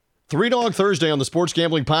Three Dog Thursday on the Sports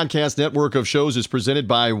Gambling Podcast network of shows is presented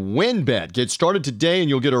by WynnBET. Get started today and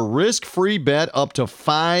you'll get a risk-free bet up to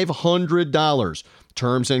 $500.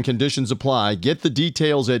 Terms and conditions apply. Get the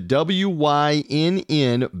details at wynnbet.com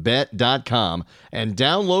and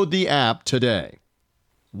download the app today.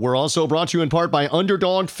 We're also brought to you in part by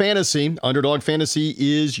Underdog Fantasy. Underdog Fantasy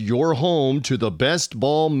is your home to the Best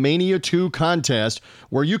Ball Mania 2 contest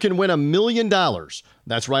where you can win $1 million.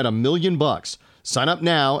 That's right, $1 million. Sign up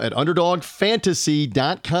now at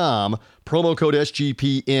UnderdogFantasy.com, promo code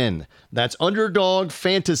SGPN. That's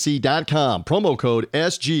UnderdogFantasy.com, promo code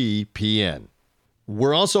SGPN.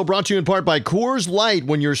 We're also brought to you in part by Coors Light.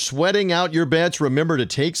 When you're sweating out your bets, remember to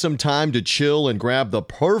take some time to chill and grab the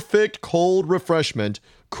perfect cold refreshment,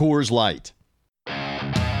 Coors Light.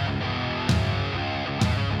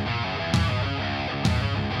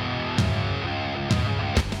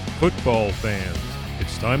 Football fans,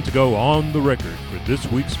 it's time to go on the record for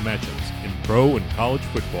this week's matchups in pro and college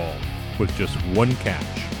football with just one catch.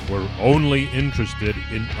 We're only interested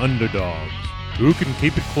in underdogs. Who can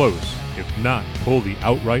keep it close, if not pull the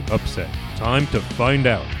outright upset? Time to find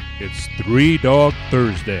out. It's Three Dog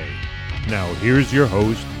Thursday. Now here's your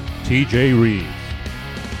host, TJ Reeves.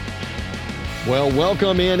 Well,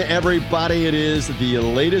 welcome in, everybody. It is the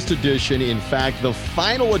latest edition, in fact, the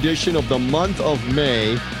final edition of the month of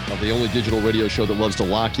May of the only digital radio show that loves to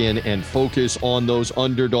lock in and focus on those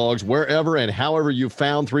underdogs wherever and however you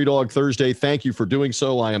found Three Dog Thursday. Thank you for doing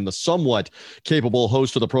so. I am the somewhat capable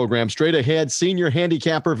host of the program. Straight ahead, senior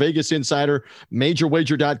handicapper, Vegas insider,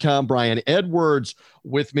 MajorWager.com, Brian Edwards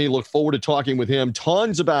with me. Look forward to talking with him.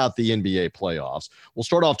 Tons about the NBA playoffs. We'll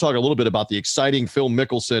start off talking a little bit about the exciting Phil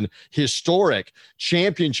Mickelson historic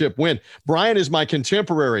championship win. Brian is my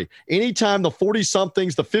contemporary. Anytime the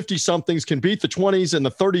 40-somethings, the 50-somethings can beat the 20s and the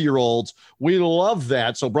 30-year-olds, we love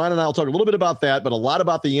that. So Brian and I will talk a little bit about that, but a lot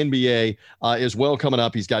about the NBA as well coming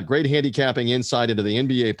up. He's got great handicapping insight into the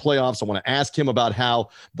NBA playoffs. I want to ask him about how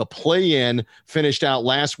the play-in finished out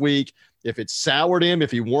last week, if it soured him,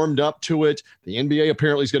 if he warmed up to it. The NBA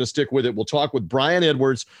apparently is going to stick with it. We'll talk with Brian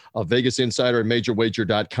Edwards of Vegas Insider and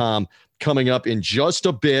MajorWager.com coming up in just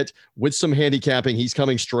a bit with some handicapping. He's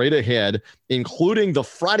coming straight ahead, including the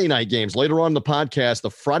Friday night games. Later on in the podcast,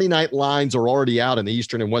 the Friday night lines are already out in the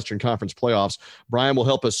Eastern and Western Conference playoffs. Brian will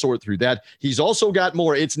help us sort through that. He's also got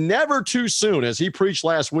more. It's never too soon, as he preached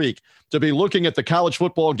last week, to be looking at the college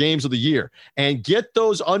football games of the year and get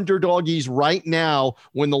those underdoggies right now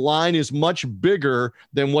when the line is much bigger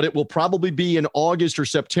than what it will probably be in August or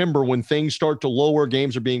September when things start to lower,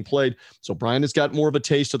 games are being played. So Brian has got more of a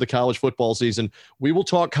taste of the college football season. We will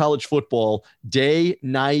talk college football day,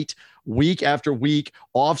 night, week after week,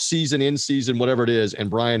 off season, in season, whatever it is. And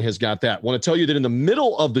Brian has got that. Want to tell you that in the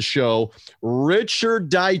middle of the show,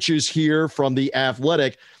 Richard Deitsch is here from The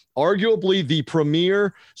Athletic, arguably the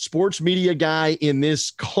premier sports media guy in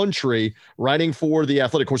this country, writing for The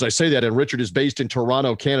Athletic. Of course, I say that, and Richard is based in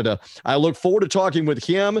Toronto, Canada. I look forward to talking with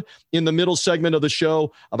him in the middle segment of the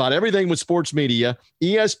show about everything with sports media.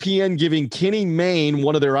 ESPN giving Kenny Mayne,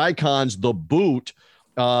 one of their icons, the boot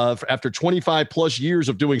after 25 plus years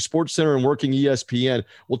of doing SportsCenter and working ESPN.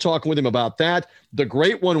 We'll talk with him about that. The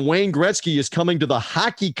great one, Wayne Gretzky, is coming to the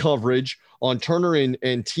hockey coverage on Turner and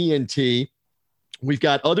TNT. We've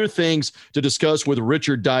got other things to discuss with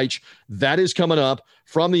Richard Deitsch. That is coming up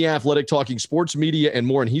from The Athletic, talking sports media and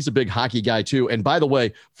more. And he's a big hockey guy too. And by the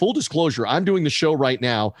way, full disclosure, I'm doing the show right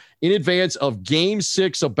now in advance of Game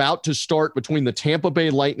 6 about to start between the Tampa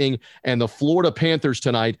Bay Lightning and the Florida Panthers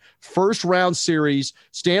tonight. First round series,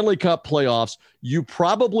 Stanley Cup playoffs. You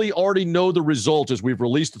probably already know the result as we've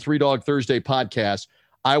released the Three Dog Thursday podcast.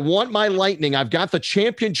 I want my Lightning. I've got the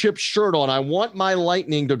championship shirt on. I want my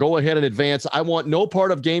Lightning to go ahead and advance. I want no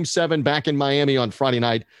part of Game 7 back in Miami on Friday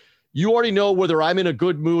night. You already know whether I'm in a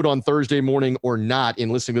good mood on Thursday morning or not in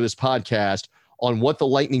listening to this podcast on what the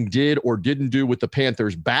Lightning did or didn't do with the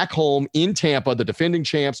Panthers back home in Tampa, the defending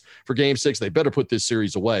champs for Game 6. They better put this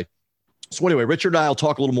series away. So anyway, Richard and I will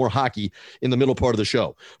talk a little more hockey in the middle part of the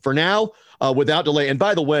show. For now, without delay, and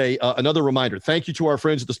by the way, another reminder, thank you to our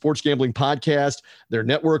friends at the Sports Gambling Podcast, their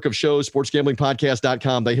network of shows,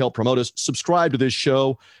 sportsgamblingpodcast.com. They help promote us. Subscribe to this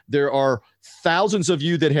show. There are thousands of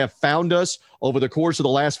you that have found us over the course of the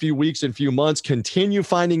last few weeks and few months. Continue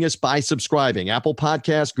finding us by subscribing. Apple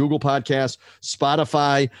Podcasts, Google Podcasts,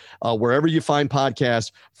 Spotify, wherever you find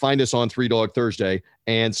podcasts, find us on Three Dog Thursday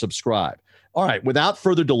and subscribe. All right, without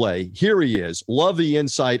further delay, here he is. Love the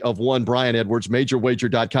insight of one Brian Edwards,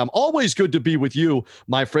 MajorWager.com. Always good to be with you,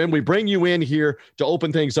 my friend. We bring you in here to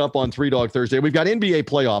open things up on Three Dog Thursday. We've got NBA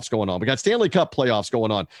playoffs going on. We got Stanley Cup playoffs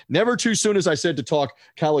going on. Never too soon, as I said, to talk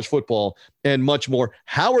college football and much more.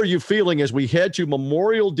 How are you feeling as we head to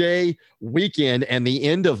Memorial Day weekend and the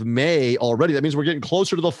end of May already? That means we're getting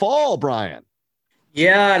closer to the fall, Brian.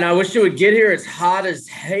 Yeah, and I wish it would get here. It's hot as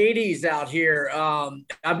Hades out here.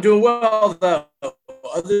 I'm doing well, though,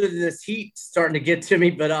 other than this heat starting to get to me.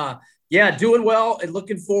 But, yeah, doing well and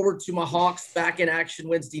looking forward to my Hawks back in action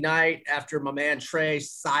Wednesday night after my man Trey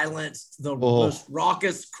silenced the most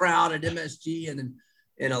raucous crowd at MSG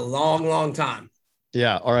in a long, long time.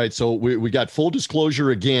 Yeah. All right. So we got full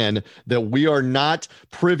disclosure again that we are not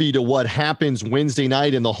privy to what happens Wednesday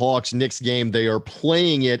night in the Hawks-Knicks game. They are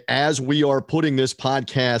playing it as we are putting this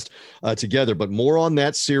podcast together, but more on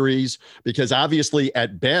that series because obviously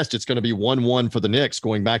at best it's going to be 1-1 for the Knicks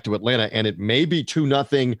going back to Atlanta, and it may be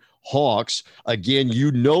 2-0 Hawks. Again,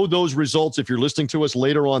 you know those results if you're listening to us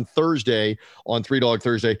later on Thursday on Three Dog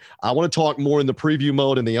Thursday. I want to talk more in the preview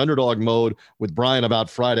mode and the underdog mode with Brian about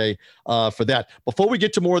Friday for that. Before we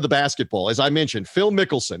get to more of the basketball, as I mentioned, Phil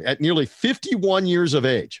Mickelson at nearly 51 years of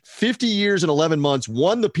age, 50 years and 11 months,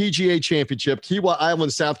 won the PGA Championship, Kiawah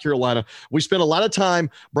Island, South Carolina. We spent a lot of time,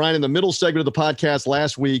 Brian, in the middle segment of the podcast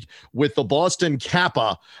last week with the Boston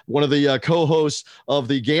Kappa, one of the co-hosts of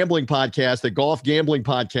the gambling podcast, the golf gambling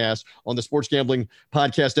podcast, on the Sports Gambling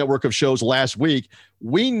Podcast Network of shows last week.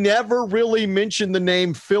 We never really mentioned the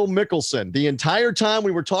name Phil Mickelson. The entire time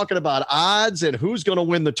we were talking about odds and who's going to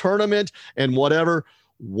win the tournament and whatever.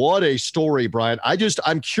 What a story, Brian.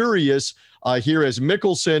 I'm curious here as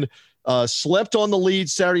Mickelson slept on the lead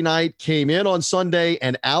Saturday night, came in on Sunday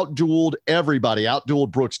and outdueled everybody.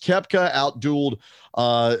 Outdueled Brooks Koepka, outdueled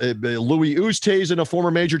Louis Oosthuizen, a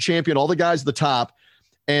former major champion, all the guys at the top.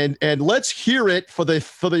 And let's hear it for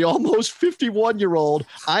the almost 51-year-old.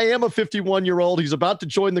 I am a 51-year-old. He's about to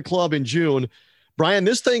join the club in June. Brian,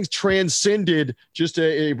 this thing's transcended just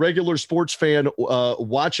a regular sports fan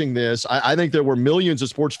watching this. I think there were millions of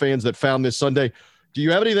sports fans that found this Sunday. Do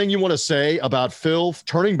you have anything you want to say about Phil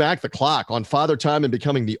turning back the clock on Father Time and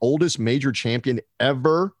becoming the oldest major champion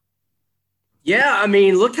ever? Yeah, I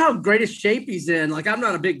mean, look how great a shape he's in. Like, I'm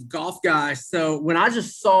not a big golf guy, so when I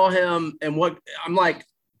just saw him and I'm like,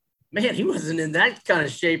 man, he wasn't in that kind of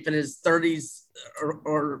shape in his 30s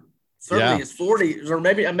or certainly his 40s, or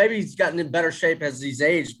maybe he's gotten in better shape as he's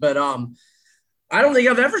aged. But I don't think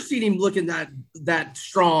I've ever seen him looking that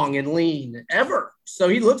strong and lean ever. So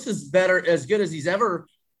he looks as good as he's ever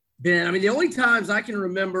been. I mean, the only times I can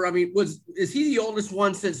remember, is he the oldest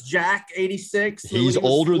one since Jack, 86? He's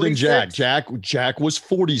older than Jack. Jack was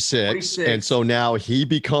 46. And so now he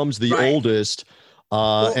becomes the oldest.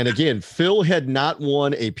 And again, Phil had not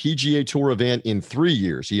won a PGA Tour event in 3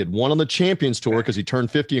 years. He had won on the Champions Tour because he turned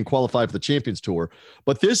 50 and qualified for the Champions Tour.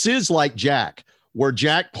 But this is like Jack, where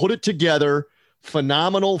Jack put it together,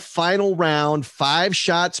 phenomenal final round, 5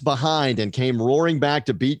 shots behind, and came roaring back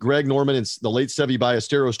to beat Greg Norman and the late Seve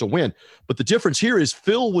Ballesteros to win. But the difference here is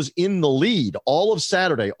Phil was in the lead all of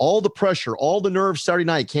Saturday, all the pressure, all the nerves Saturday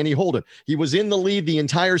night. Can he hold it? He was in the lead the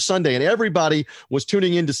entire Sunday, and everybody was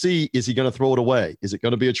tuning in to see, is he going to throw it away? Is it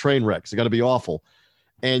going to be a train wreck? Is it going to be awful?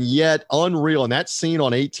 And yet unreal. And that scene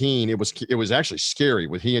on 18, it was actually scary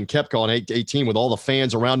with he and Koepka on 18 with all the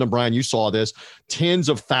fans around him. Brian, you saw this, tens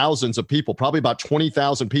of thousands of people, probably about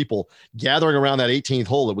 20,000 people gathering around that 18th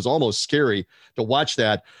hole. It was almost scary to watch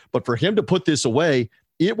that. But for him to put this away,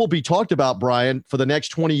 it will be talked about, Brian, for the next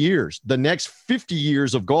 20 years, the next 50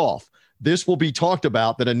 years of golf. This will be talked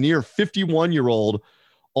about, that a near 51-year-old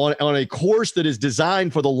on a course that is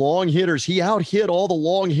designed for the long hitters. He out-hit all the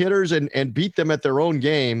long hitters and beat them at their own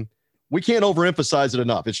game. We can't overemphasize it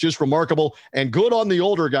enough. It's just remarkable and good on the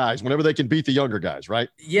older guys whenever they can beat the younger guys, right?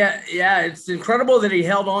 Yeah. It's incredible that he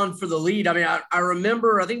held on for the lead. I mean, I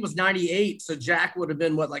remember, I think it was 98. So Jack would have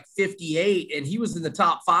been 58, and he was in the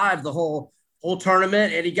top 5 the whole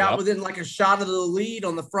tournament, and he got within like a shot of the lead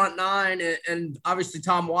on the front 9. And obviously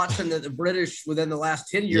Tom Watson, the British, within the last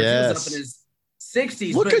 10 years, he was up in his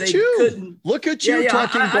 60s. Look at you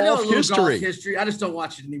talking golf history. I just don't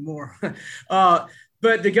watch it anymore.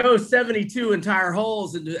 But to go 72 entire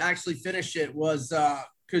holes and to actually finish it was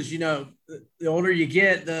because the older you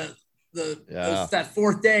get, that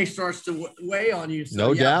fourth day starts to weigh on you. So,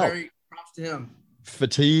 no doubt. Very props to him.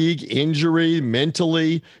 Fatigue, injury,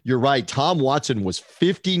 mentally. You're right. Tom Watson was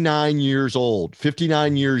 59 years old,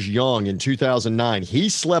 59 years young in 2009. He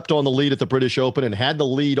slept on the lead at the British Open and had the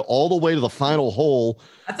lead all the way to the final hole.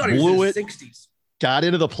 I thought he was in his 60s. Got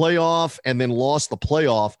into the playoff and then lost the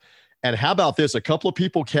playoff. And how about this? A couple of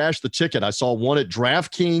people cashed the ticket. I saw one at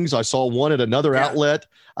DraftKings. I saw one at another outlet.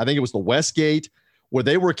 I think it was the Westgate, where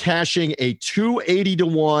they were cashing a 280 to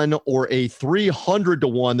 1 or a 300 to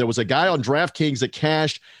 1. There was a guy on DraftKings that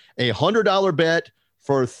cashed a $100 bet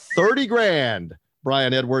for 30 grand,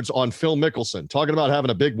 Brian Edwards, on Phil Mickelson. Talking about having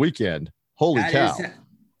a big weekend. Holy cow.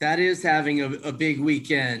 That is having a big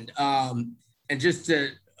weekend. And just to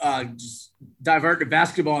just divert to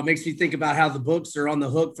basketball, it makes me think about how the books are on the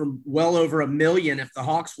hook for well over $1 million if the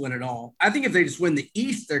Hawks win it all. I think if they just win the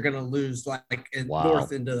East, they're going to lose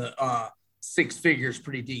north into the six figures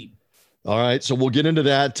pretty deep. All right, so we'll get into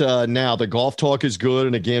that now. The golf talk is good,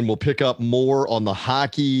 and again, we'll pick up more on the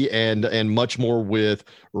hockey and much more with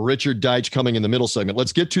Richard Deitsch coming in the middle segment.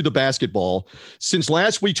 Let's get to the basketball. Since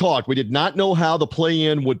last we talked, we did not know how the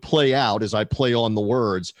play-in would play out, as I play on the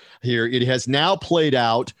words here. It has now played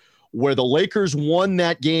out where the Lakers won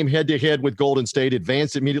that game head-to-head with Golden State,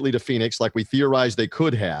 advanced immediately to Phoenix like we theorized they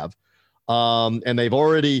could have. And they've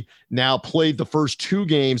already now played the first 2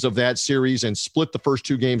 games of that series and split the first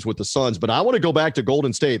 2 games with the Suns. But I want to go back to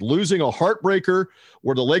Golden State, losing a heartbreaker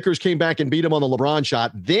where the Lakers came back and beat them on the LeBron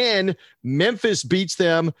shot. Then Memphis beats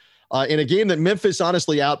them in a game that Memphis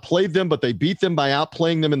honestly outplayed them, but they beat them by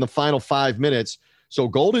outplaying them in the final 5 minutes. So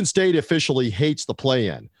Golden State officially hates the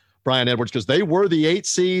play-in, Brian Edwards, because they were the 8th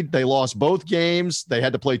seed. They lost both games. They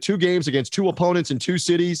had to play 2 games against 2 opponents in 2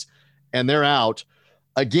 cities, and they're out.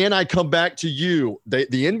 Again, I come back to you. The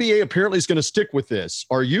NBA apparently is going to stick with this.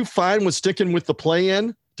 Are you fine with sticking with the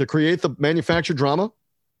play-in to create the manufactured drama?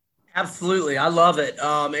 Absolutely. I love it.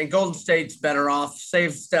 And Golden State's better off.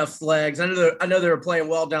 Save Steph's legs. I know they were playing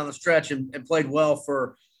well down the stretch and played well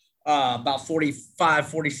for about 45,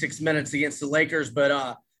 46 minutes against the Lakers.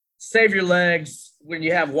 But save your legs when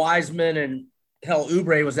you have Wiseman, and hell,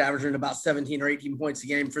 Oubre was averaging about 17 or 18 points a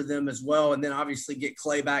game for them as well. And then obviously get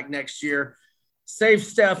Clay back next year. Save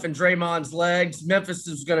Steph and Draymond's legs. Memphis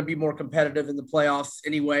is going to be more competitive in the playoffs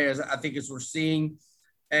anyway, as we're seeing.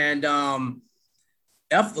 And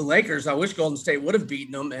F the Lakers. I wish Golden State would have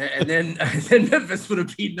beaten them, and then Memphis would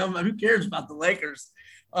have beaten them. Who cares about the Lakers?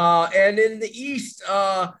 And in the East,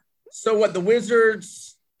 so what? The Wizards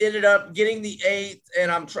ended up getting the 8th,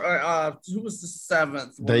 and I'm trying. Who was the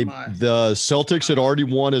 7th? The Celtics had already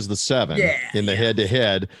won as the 7 in the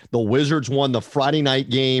head-to-head. The Wizards won the Friday night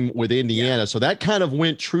game with Indiana, so that kind of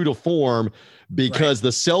went true to form because the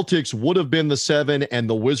Celtics would have been the 7 and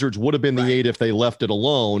the Wizards would have been the 8 if they left it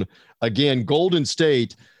alone. Again, Golden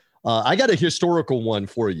State. I got a historical one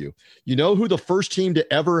for you. You know who the first team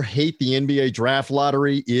to ever hate the NBA draft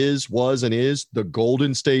lottery was and is? The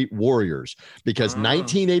Golden State Warriors. Because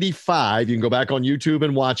 1985, you can go back on YouTube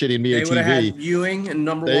and watch it, NBA they TV. Would have had Ewing and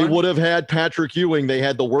number 1. They would have had Patrick Ewing. They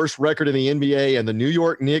had the worst record in the NBA, and the New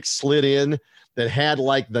York Knicks slid in that had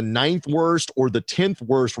like the 9th worst or the 10th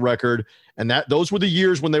worst record. And those were the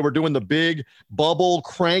years when they were doing the big bubble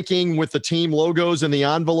cranking with the team logos and the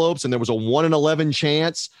envelopes, and there was a 1 in 11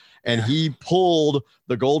 chance. And he pulled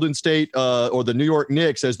the Golden State or the New York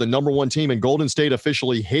Knicks as the number 1 team, and Golden State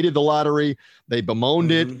officially hated the lottery. They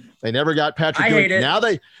bemoaned it. They never got Patrick Ewing. Hate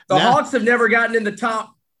it. The Hawks have never gotten in the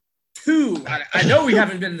top 2. I know we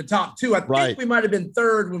haven't been in the top 2. I think we might have been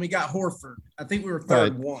 3rd when we got Horford. I think we were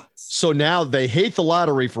 3rd once. So now they hate the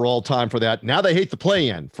lottery for all time for that. Now they hate the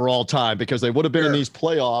play-in for all time because they would have been in these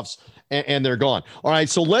playoffs. And they're gone. All right,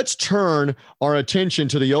 so let's turn our attention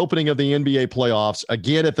to the opening of the NBA playoffs.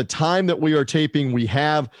 Again, at the time that we are taping, we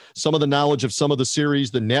have some of the knowledge of some of the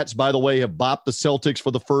series. The Nets, by the way, have bopped the Celtics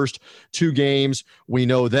for the first 2 games. We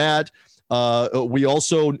know that. We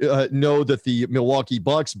also know that the Milwaukee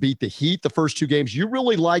Bucks beat the Heat the first 2 games. You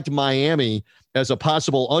really liked Miami as a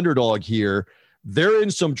possible underdog here. They're in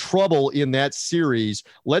some trouble in that series.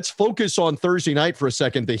 Let's focus on Thursday night for a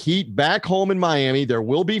second. The Heat back home in Miami. There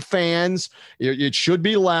will be fans. It should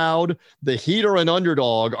be loud. The Heat are an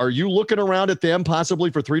underdog. Are you looking around at them possibly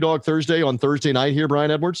for 3 Dog Thursday on Thursday night here, Brian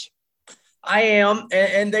Edwards? I am,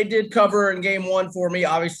 and they did cover in game 1 for me.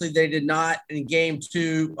 Obviously, they did not in game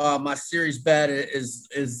 2. My series bet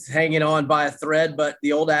is hanging on by a thread, but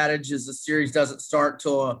the old adage is the series doesn't start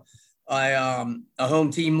till a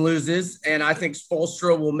home team loses, and I think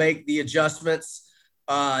Spoelstra will make the adjustments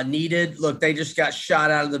needed. Look, they just got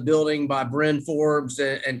shot out of the building by Bryn Forbes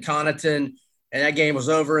and Connaughton, and that game was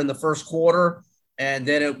over in the first quarter. And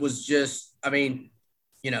then it was just, they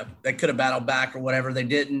could have battled back or whatever. They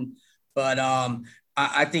didn't. But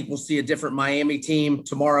I think we'll see a different Miami team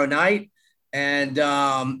tomorrow night. And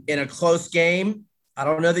in a close game, I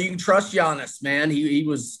don't know that you can trust Giannis, man. He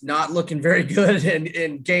was not looking very good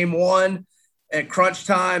in game 1 at crunch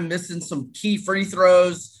time, missing some key free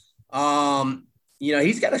throws.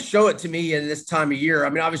 he's got to show it to me in this time of year. I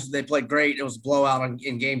mean, obviously they played great. It was a blowout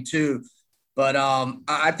in game 2. But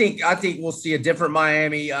I think we'll see a different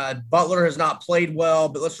Miami. Butler has not played well,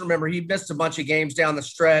 but let's remember he missed a bunch of games down the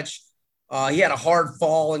stretch. He had a hard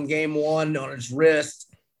fall in game 1 on his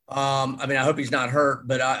wrist. I mean, I hope he's not hurt,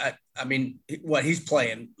 but I mean, what he's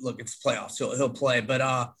playing, look, it's playoffs. He'll play. But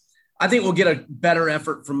I think we'll get a better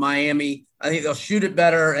effort from Miami. I think they'll shoot it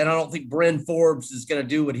better, and I don't think Bryn Forbes is going to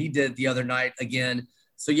do what he did the other night again.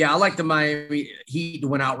 So, yeah, I like the Miami Heat to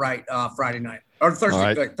win outright Friday night. Or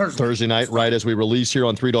Thursday night, right, as we release here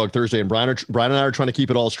on Three Dog Thursday. And Brian and I are trying to keep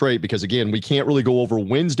it all straight because, again, we can't really go over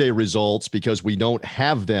Wednesday results because we don't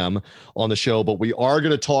have them on the show. But we are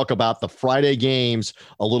going to talk about the Friday games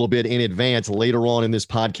a little bit in advance later on in this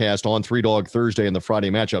podcast on Three Dog Thursday and the Friday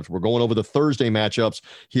matchups. We're going over the Thursday matchups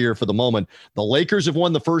here for the moment. The Lakers have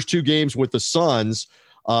won the first 2 games with the Suns.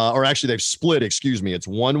 Or actually they've split, excuse me. It's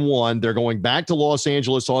 1-1. They're going back to Los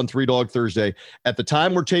Angeles on Three Dog Thursday. At the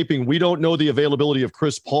time we're taping, we don't know the availability of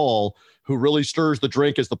Chris Paul, who really stirs the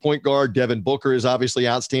drink as the point guard. Devin Booker is obviously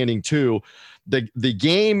outstanding too. The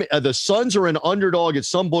game, the Suns are an underdog at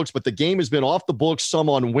some books, but the game has been off the books some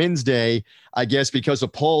on Wednesday, I guess, because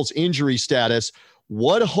of Paul's injury status.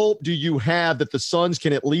 What hope do you have that the Suns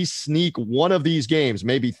can at least sneak one of these games,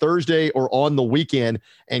 maybe Thursday or on the weekend,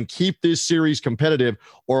 and keep this series competitive?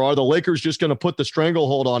 Or are the Lakers just going to put the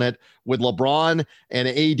stranglehold on it with LeBron and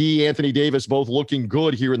AD, Anthony Davis, both looking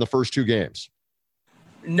good here in the first 2 games?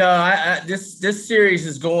 No, this series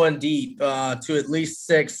is going deep to at least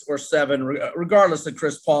 6 or 7, regardless of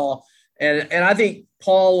Chris Paul. And I think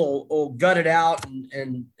Paul will gut it out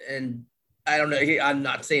and I don't know. I'm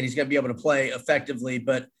not saying he's going to be able to play effectively,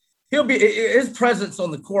 but his presence on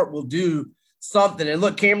the court will do something. And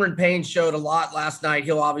look, Cameron Payne showed a lot last night.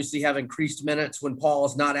 He'll obviously have increased minutes when Paul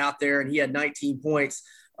is not out there, and he had 19 points,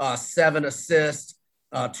 7 assists,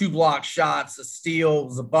 2 block shots, a steal. It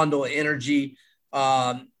was a bundle of energy.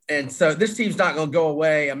 And so this team's not going to go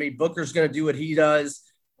away. I mean, Booker's going to do what he does.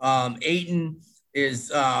 Ayton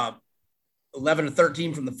is 11 to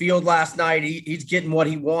 13 from the field last night. He's getting what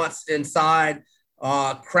he wants inside.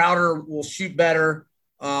 Crowder will shoot better.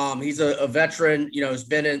 He's a veteran, has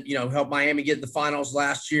been in, helped Miami get in the finals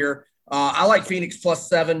last year. I like Phoenix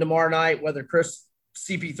 +7 tomorrow night, whether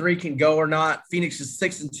CP3 can go or not. Phoenix is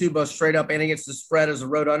 6-2, both straight up and against the spread as a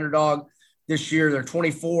road underdog this year. They're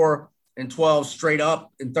 24-12 straight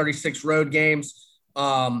up in 36 road games.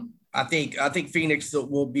 I think Phoenix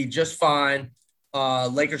will be just fine.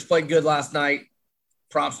 Lakers played good last night.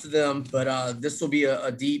 Props to them, but this will be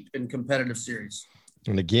a deep and competitive series.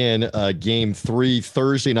 And again, game 3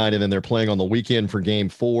 Thursday night, and then they're playing on the weekend for game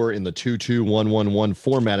 4 in the 2-2-1-1-1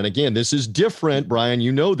 format. And again, this is different, Brian,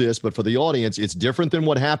 you know this, but for the audience, it's different than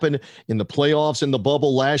what happened in the playoffs in the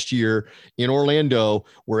bubble last year in Orlando,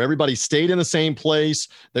 where everybody stayed in the same place.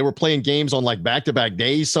 They were playing games on like back-to-back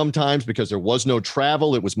days sometimes because there was no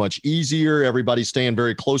travel. It was much easier. Everybody staying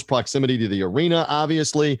very close proximity to the arena,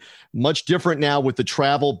 obviously. Much different now with the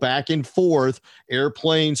travel back and forth,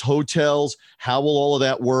 airplanes, hotels. How will all of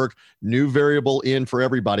that work? New variable in for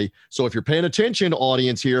everybody. So if you're paying attention,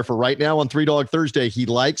 audience, here for right now on Three Dog Thursday, he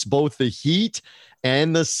likes both the Heat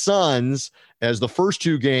and the Suns as the first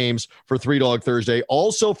 2 games for Three Dog Thursday.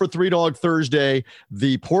 Also for Three Dog Thursday,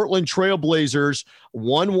 the Portland Trail Blazers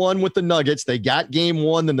 1-1 with the Nuggets. They got game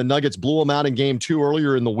 1, then the Nuggets blew them out in game 2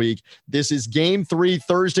 earlier in the week. This is game 3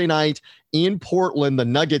 Thursday night in Portland. The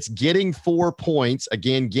Nuggets getting 4 points.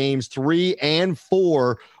 Again, games 3 and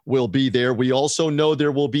 4 will be there. We also know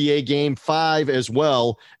there will be a game 5 as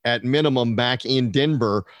well at minimum back in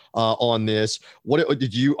Denver on this. What do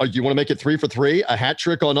you want to make it 3 for 3, a hat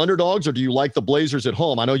trick on underdogs, or do you like the Blazers at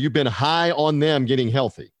home? I know you've been high on them getting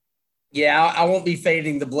healthy. Yeah, I won't be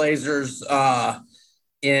fading the Blazers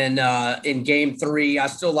in game 3. I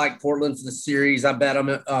still like Portland for the series. I bet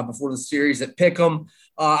them before the series at Pick'em.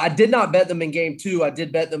 I did not bet them in game 2. I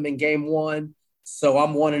did bet them in game 1. So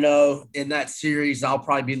I'm 1-0 in that series. I'll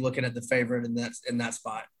probably be looking at the favorite in that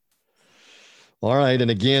spot. All right.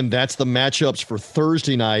 And again, that's the matchups for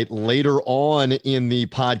Thursday night. Later on in the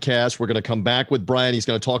podcast, we're going to come back with Brian. He's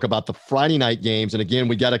going to talk about the Friday night games. And again,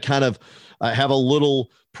 we got to kind of have a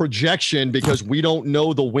little projection because we don't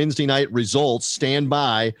know the Wednesday night results. Stand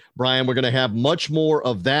by, Brian. We're going to have much more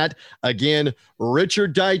of that. Again,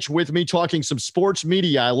 Richard Deitsch with me talking some sports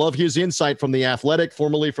media. I love his insight from The Athletic,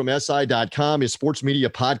 formerly from SI.com. His sports media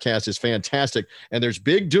podcast is fantastic. And there's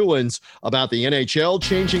big doings about the NHL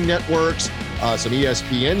changing networks, some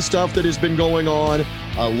ESPN stuff that has been going on.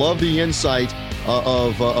 I love the insight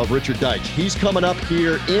of Richard Deitsch. He's coming up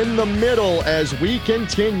here in the middle as we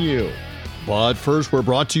continue. But first, we're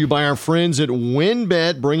brought to you by our friends at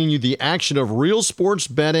WynnBET, bringing you the action of real sports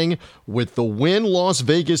betting with the Wynn Las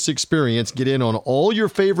Vegas experience. Get in on all your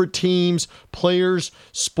favorite teams, players,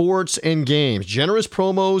 sports, and games. Generous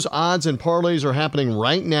promos, odds, and parlays are happening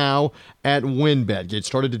right now at WynnBET. Get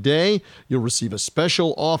started today. You'll receive a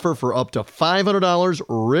special offer for up to $500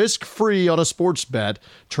 risk-free on a sports bet.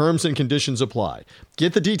 Terms and conditions apply.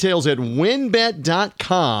 Get the details at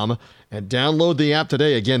wynnbet.com and download the app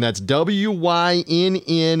today. Again, that's WYNNBet.com.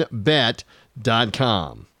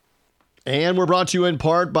 And we're brought to you in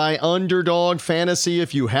part by Underdog Fantasy.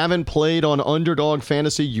 If you haven't played on Underdog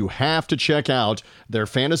Fantasy, you have to check out their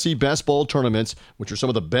fantasy best ball tournaments, which are some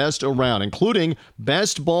of the best around, including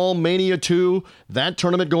Best Ball Mania 2, that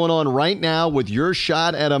tournament going on right now with your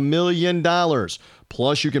shot at $1 million.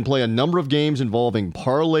 Plus, you can play a number of games involving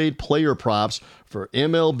parlayed player props for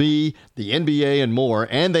MLB, the NBA, and more.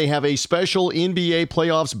 And they have a special NBA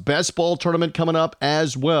playoffs best ball tournament coming up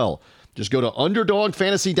as well. Just go to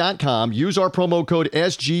UnderdogFantasy.com, use our promo code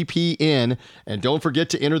SGPN, and don't forget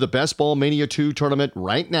to enter the Best Ball Mania 2 tournament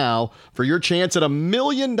right now for your chance at $1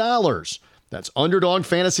 million. That's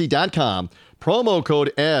UnderdogFantasy.com, promo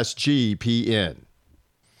code SGPN.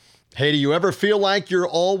 Hey, do you ever feel like you're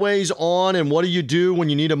always on, and what do you do when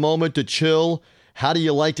you need a moment to chill? How do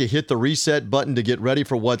you like to hit the reset button to get ready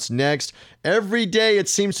for what's next? Every day it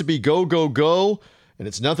seems to be go, go, go, and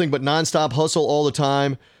it's nothing but nonstop hustle all the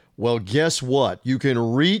time. Well, guess what? You can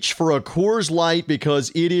reach for a Coors Light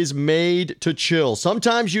because it is made to chill.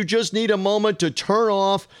 Sometimes you just need a moment to turn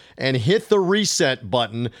off and hit the reset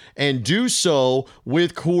button, and do so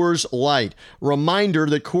with Coors Light. Reminder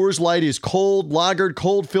that Coors Light is cold lagered,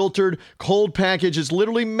 cold filtered, cold packaged. It's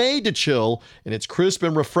literally made to chill, and it's crisp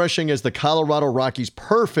and refreshing as the Colorado Rockies.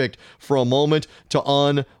 Perfect for a moment to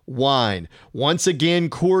unwind. Once again,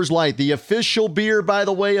 Coors Light, the official beer, by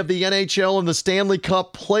the way, of the NHL and the Stanley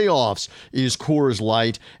Cup playoffs, is Coors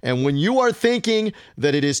Light. And when you are thinking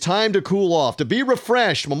that it is time to cool off, to be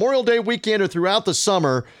refreshed, Memorial Day weekend or throughout the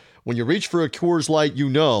summer, when you reach for a Coors Light, you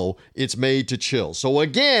know it's made to chill. So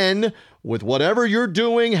again, with whatever you're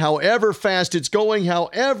doing, however fast it's going,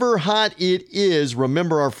 however hot it is,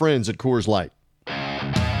 remember our friends at Coors Light.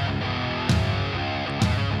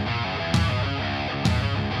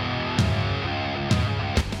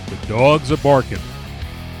 The dogs are barking.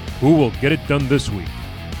 Who will get it done this week?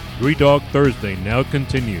 Three Dog Thursday now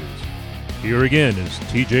continues. Here again is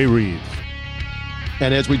TJ Reeves.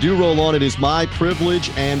 And as we do roll on, it is my privilege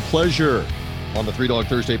and pleasure on the Three Dog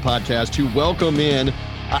Thursday podcast to welcome in,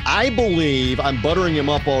 I believe, I'm buttering him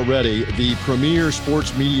up already, the premier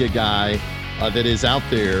sports media guy that is out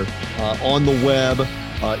there on the web,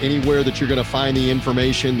 anywhere that you're going to find the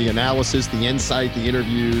information, the analysis, the insight, the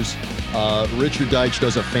interviews. Richard Deitsch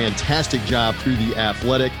does a fantastic job through The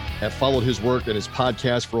Athletic. Have followed his work and his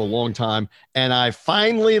podcast for a long time, and I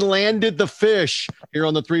finally landed the fish here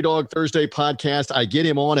on the Three Dog Thursday podcast. I get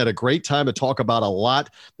him on at a great time to talk about a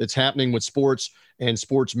lot that's happening with sports and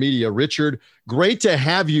sports media. Richard, great to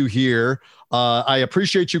have you here. I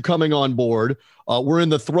appreciate you coming on board. We're in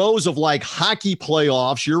the throes of like hockey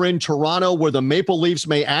playoffs. You're in Toronto, where the Maple Leafs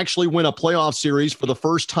may actually win a playoff series for the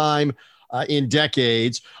first time in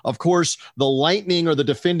decades. Of course, the Lightning are the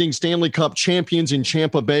defending Stanley Cup champions in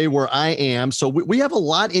Tampa Bay, where I am. So we have a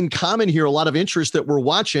lot in common here, a lot of interest that we're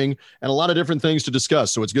watching, and a lot of different things to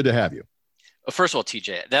discuss. So it's good to have you. Well, first of all,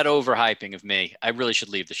 TJ, that overhyping of me, I really should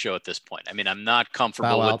leave the show at this point. I mean, I'm not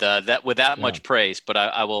comfortable with that much praise, but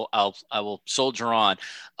I will soldier on.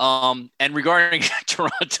 And regarding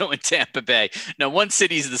Toronto and Tampa Bay, now one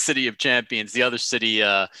city is the city of champions. The other city,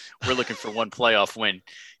 we're looking for one playoff win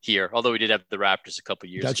here, although we did have the Raptors a couple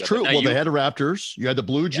years ago. That's true. Well, they had the Raptors. You had the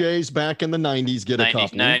Blue Jays back in the 90s get a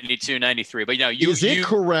couple. 92, 93. But is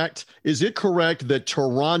it correct that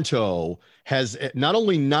Toronto has not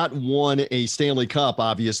only not won a Stanley Cup,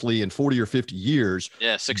 obviously, in 40 or 50 years,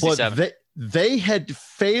 67. But they had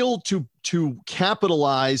failed to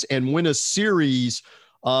capitalize and win a series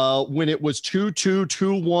when it was 2-2,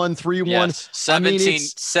 2-1, 3-1. Yes,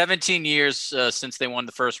 17 years since they won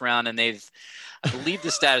the first round, and they've, I believe the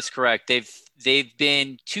stat is correct, they've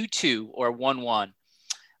been 2-2 or 1-1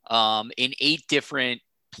 in 8 different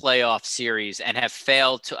playoff series and have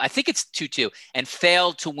failed to, I think it's 2-2, and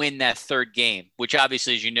failed to win that third game, which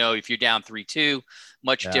obviously, as you know, if you're down 3-2,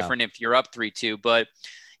 much different if you're up 3-2. But,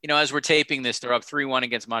 as we're taping this, they're up 3-1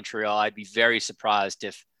 against Montreal. I'd be very surprised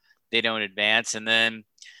if they don't advance. And then,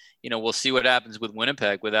 we'll see what happens with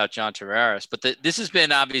Winnipeg without John Tavares. But this has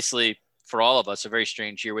been, obviously, for all of us, a very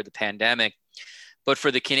strange year with the pandemic. But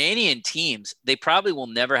for the Canadian teams, they probably will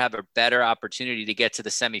never have a better opportunity to get to the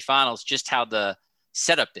semifinals, just how the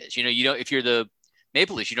setup is. If you're the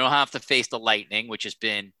Maple Leafs, you don't have to face the Lightning, which has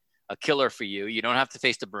been a killer for you. You don't have to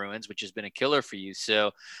face the Bruins, which has been a killer for you.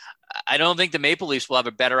 So I don't think the Maple Leafs will have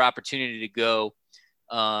a better opportunity to go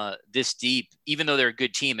this deep, even though they're a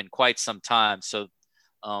good team, in quite some time. So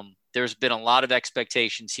there's been a lot of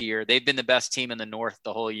expectations here. They've been the best team in the North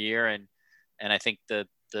the whole year. And I think the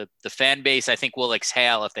fan base, I think, will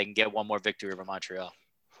exhale if they can get one more victory over Montreal.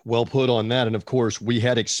 Well put on that. And of course, we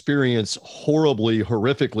had experience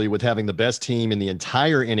horrifically with having the best team in the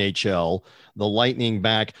entire NHL, the Lightning,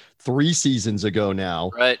 back 3 seasons ago now.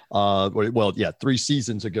 Right. 3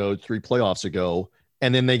 seasons ago, 3 playoffs ago.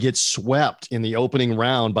 And then they get swept in the opening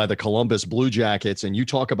round by the Columbus Blue Jackets. And you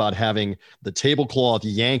talk about having the tablecloth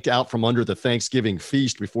yanked out from under the Thanksgiving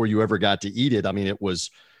feast before you ever got to eat it. I mean, it was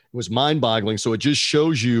mind-boggling. So it just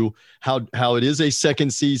shows you how it is a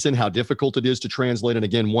second season, how difficult it is to translate. And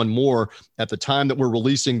again, one more, at the time that we're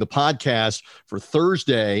releasing the podcast for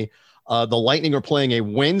Thursday, the Lightning are playing a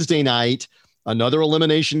Wednesday night, another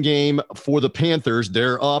elimination game for the Panthers.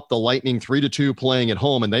 They're up, the Lightning 3-2 playing at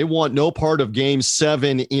home, and they want no part of Game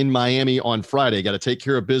 7 in Miami on Friday. Got to take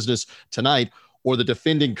care of business tonight, or the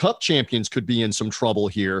defending Cup champions could be in some trouble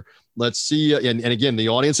here. Let's see. And again, the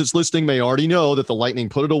audience that's listening may already know that the Lightning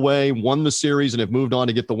put it away, won the series, and have moved on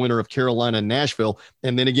to get the winner of Carolina and Nashville.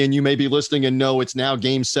 And then again, you may be listening and know it's now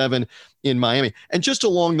Game 7 in Miami. And just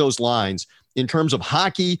along those lines, in terms of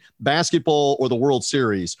hockey, basketball, or the World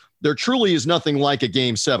Series, there truly is nothing like a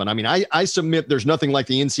Game 7. I mean, I submit there's nothing like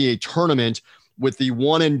the NCAA tournament with the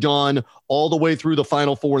one and done all the way through the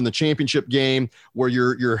Final Four in the championship game, where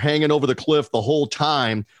you're hanging over the cliff the whole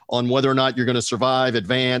time on whether or not you're going to survive,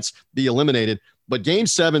 advance, be eliminated. But Game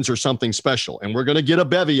 7s are something special, and we're going to get a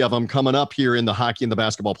bevy of them coming up here in the hockey and the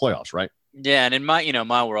basketball playoffs, right? Yeah, and in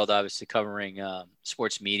my world, obviously covering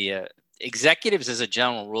sports media, executives as a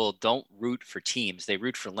general rule don't root for teams. They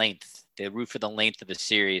root for length. They root for the length of the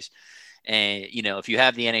series. And, if you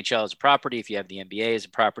have the NHL as a property, if you have the NBA as a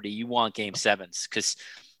property, you want Game 7s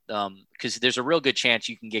because there's a real good chance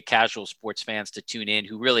you can get casual sports fans to tune in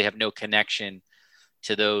who really have no connection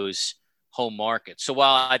to those home markets. So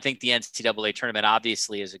while I think the NCAA tournament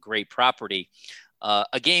obviously is a great property,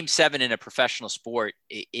 a Game 7 in a professional sport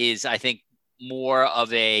is, I think, more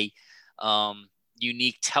of a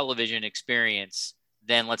unique television experience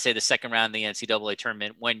than, let's say, the second round of the NCAA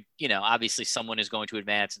tournament, when, obviously someone is going to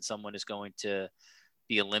advance and someone is going to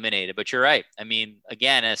be eliminated. But you're right. I mean,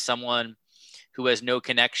 again, as someone who has no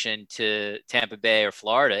connection to Tampa Bay or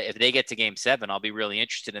Florida, if they get to Game 7, I'll be really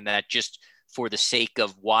interested in that, just for the sake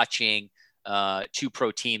of watching 2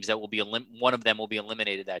 pro teams that will be one of them will be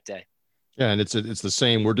eliminated that day. Yeah, and it's the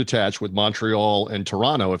same. We're detached with Montreal and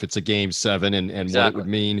Toronto if it's a Game 7, and exactly what it would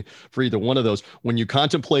mean for either one of those. When you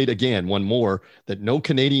contemplate, again, one more, that no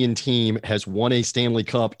Canadian team has won a Stanley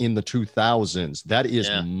Cup in the 2000s, that is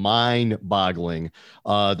mind-boggling.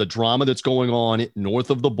 The drama that's going on north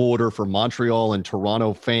of the border for Montreal and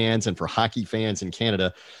Toronto fans and for hockey fans in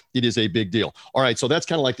Canada, it is a big deal. All right, so that's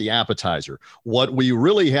kind of like the appetizer. What we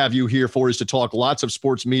really have you here for is to talk lots of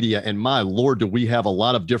sports media, and my Lord, do we have a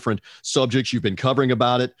lot of different subjects. You've been covering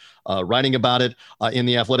about it, writing about it in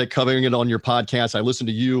The Athletic, covering it on your podcast. I listened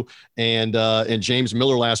to you and James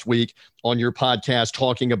Miller last week on your podcast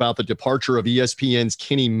talking about the departure of ESPN's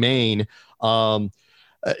Kenny Mayne.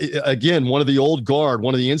 Again, one of the old guard,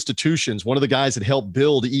 one of the institutions, one of the guys that helped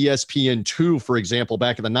build ESPN2, for example,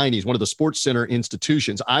 back in the 90s, one of the Sports Center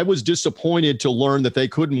institutions. I was disappointed to learn that they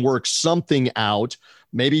couldn't work something out.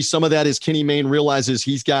 Maybe some of that is Kenny Mayne realizes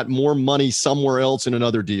he's got more money somewhere else in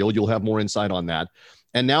another deal. You'll have more insight on that.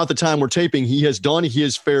 And now at the time we're taping, he has done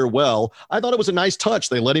his farewell. I thought it was a nice touch.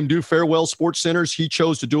 They let him do farewell Sports Centers. He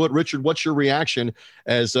chose to do it. Richard, what's your reaction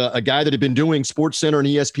as a guy that had been doing Sports Center and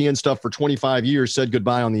ESPN stuff for 25 years, said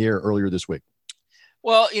goodbye on the air earlier this week?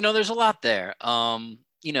 Well, there's a lot there.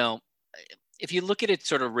 If you look at it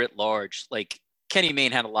sort of writ large, like Kenny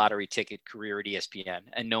Mayne had a lottery ticket career at ESPN,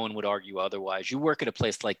 and no one would argue otherwise. You work at a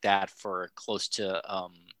place like that for close to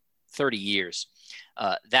 30 years.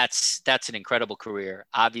 That's an incredible career.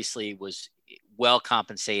 Obviously was well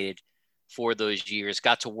compensated for those years,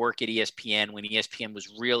 got to work at ESPN when ESPN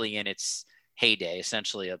was really in its heyday,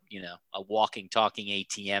 essentially a walking, talking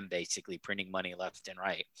ATM, basically printing money left and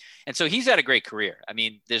right. And so he's had a great career. I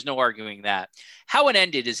mean, there's no arguing that. How it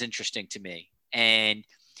ended is interesting to me. And,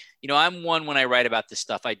 I'm one, when I write about this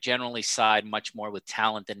stuff, I generally side much more with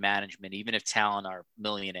talent than management, even if talent are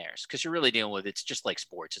millionaires, because you're really dealing with, it's just like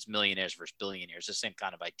sports. It's millionaires versus billionaires, the same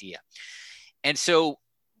kind of idea. And so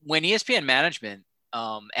when ESPN management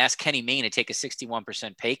asked Kenny Mayne to take a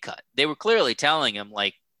 61% pay cut, they were clearly telling him,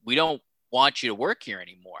 like, we don't want you to work here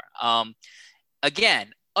anymore.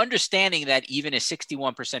 again, understanding that even a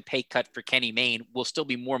 61% pay cut for Kenny Mayne will still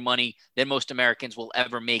be more money than most Americans will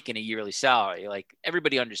ever make in a yearly salary. Like,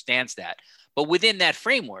 everybody understands that. But within that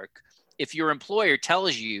framework, if your employer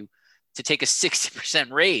tells you to take a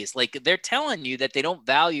 60% raise, like, they're telling you that they don't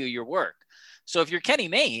value your work. So if you're Kenny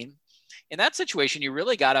Mayne, in that situation, you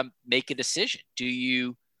really got to make a decision. Do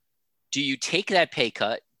you take that pay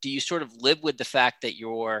cut? Do you sort of live with the fact that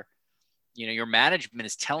your management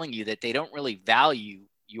is telling you that they don't really value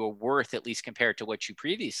your worth, at least compared to what you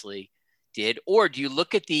previously did? Or do you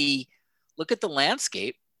look at the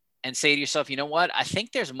landscape and say to yourself, you know what, I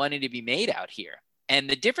think there's money to be made out here. And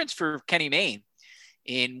the difference for Kenny Mayne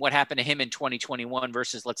in what happened to him in 2021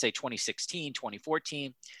 versus, let's say, 2016,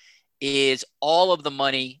 2014, is all of the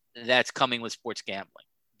money that's coming with sports gambling.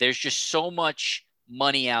 There's just so much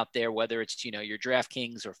money out there, whether it's, your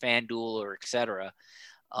DraftKings or FanDuel or et cetera.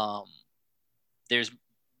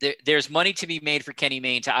 There's money to be made for Kenny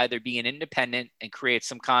Mayne to either be an independent and create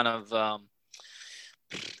some kind of,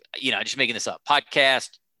 just making this up,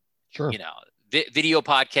 podcast, sure, video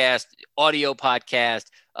podcast, audio podcast,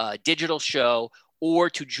 digital show, or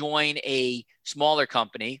to join a smaller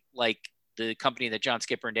company like the company that John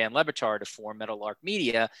Skipper and Dan Le Batard have formed, Meadowlark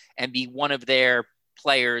Media, and be one of their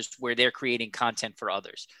players where they're creating content for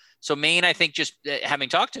others. So Mayne, I think, just having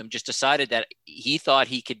talked to him, just decided that he thought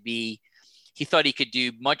he could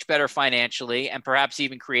do much better financially and perhaps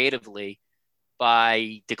even creatively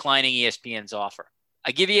by declining ESPN's offer.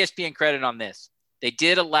 I give ESPN credit on this. They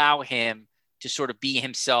did allow him to sort of be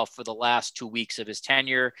himself for the last 2 weeks of his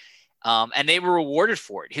tenure. And they were rewarded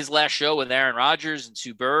for it. His last show with Aaron Rodgers and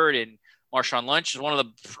Sue Bird and Marshawn Lynch is one of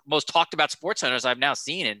the most talked about sports centers I've now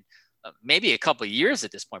seen in maybe a couple of years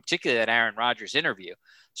at this point, particularly that Aaron Rodgers interview.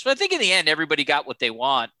 So I think in the end, everybody got what they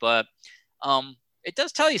want, but it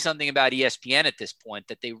does tell you something about ESPN at this point,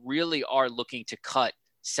 that they really are looking to cut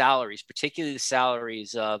salaries, particularly the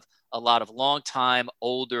salaries of a lot of longtime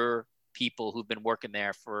older people who've been working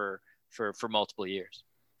there for multiple years.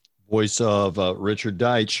 Voice of Richard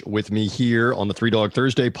Deitsch with me here on the Three Dog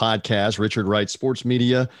Thursday podcast. Richard writes sports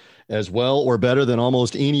media as well or better than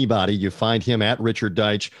almost anybody. You find him at Richard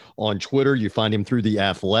Deitsch on Twitter. You find him through The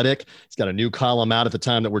Athletic. He's got a new column out at the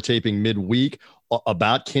time that we're taping midweek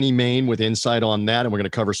about Kenny Mayne with insight on that. And we're going to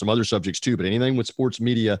cover some other subjects too, but anything with sports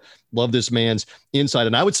media, love this man's insight.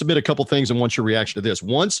 And I would submit a couple things and want your reaction to this.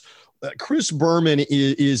 Once Chris Berman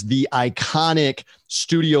is the iconic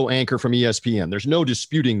studio anchor from ESPN. There's no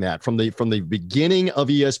disputing that from the beginning of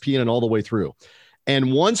ESPN and all the way through.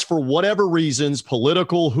 And once, for whatever reasons,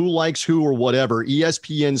 political, who likes who or whatever,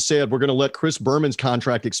 ESPN said, we're going to let Chris Berman's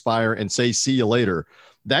contract expire and say, see you later.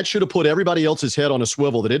 That should have put everybody else's head on a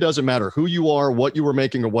swivel, that it doesn't matter who you are, what you were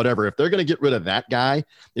making or whatever. If they're going to get rid of that guy,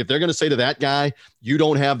 if they're going to say to that guy, you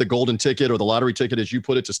don't have the golden ticket or the lottery ticket, as you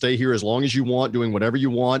put it, to stay here as long as you want, doing whatever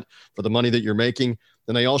you want for the money that you're making,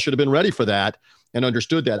 then they all should have been ready for that and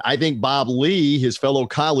understood that. I think Bob Lee, his fellow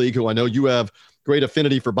colleague, who I know you have great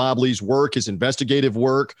affinity for Bob Lee's work, his investigative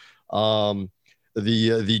work,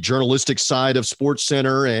 the journalistic side of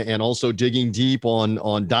SportsCenter, and also digging deep on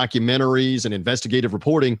documentaries and investigative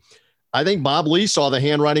reporting. I think Bob Lee saw the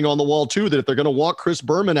handwriting on the wall too, that if they're going to walk Chris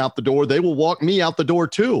Berman out the door, they will walk me out the door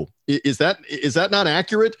too. Is that not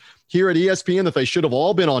accurate here at ESPN, that they should have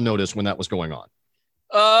all been on notice when that was going on?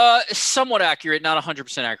 Somewhat accurate, not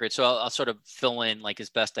 100% accurate. So I'll sort of fill in like as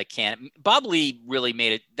best I can. Bob Lee really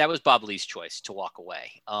made it. That was Bob Lee's choice to walk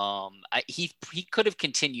away. He could have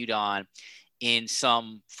continued on in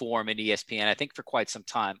some form at ESPN, I think, for quite some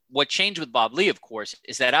time. What changed with Bob Lee, of course,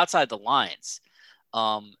 is that Outside the Lines,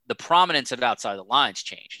 the prominence of Outside the Lines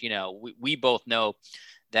changed. We both know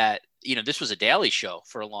that, this was a daily show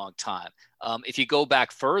for a long time. If you go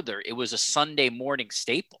back further, it was a Sunday morning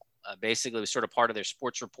staple. Basically, it was sort of part of their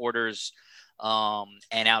sports reporters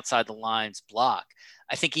and Outside the Lines block.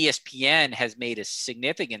 I think ESPN has made a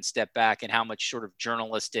significant step back in how much sort of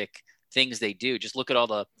journalistic things they do. Just look at all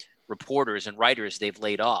the reporters and writers they've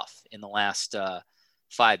laid off in the last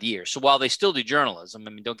 5 years. So while they still do journalism,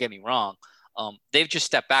 I mean, don't get me wrong, they've just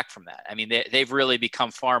stepped back from that. I mean, they've really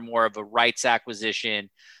become far more of a rights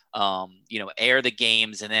acquisition, air the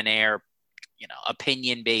games and then air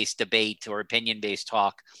opinion-based debate or opinion-based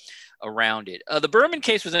talk around it. The Berman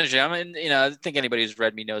case was interesting. I mean, I think anybody who's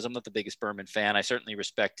read me knows I'm not the biggest Berman fan. I certainly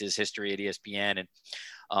respect his history at ESPN,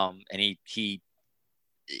 and he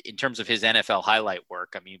in terms of his NFL highlight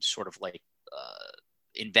work, I mean, sort of like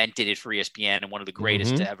invented it for ESPN and one of the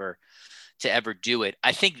greatest to ever do it.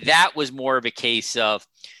 I think that was more of a case of,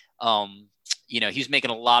 he was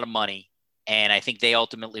making a lot of money, and I think they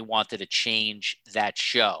ultimately wanted to change that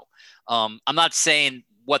show. I'm not saying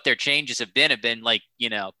what their changes have been like,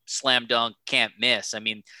 slam dunk, can't miss. I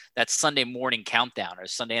mean, that Sunday morning countdown or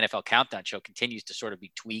Sunday NFL countdown show continues to sort of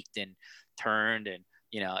be tweaked and turned. And,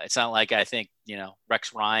 it's not like I think,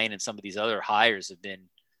 Rex Ryan and some of these other hires have been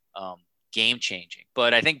game changing.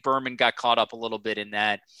 But I think Berman got caught up a little bit in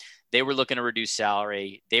that. They were looking to reduce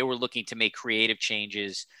salary. They were looking to make creative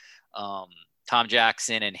changes. Tom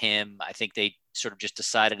Jackson and him, I think they sort of just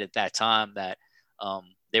decided at that time that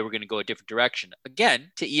they were going to go a different direction.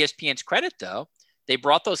 Again, to ESPN's credit, though, they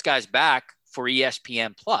brought those guys back for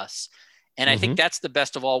ESPN Plus. And I think that's the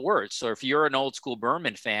best of all worlds. So if you're an old school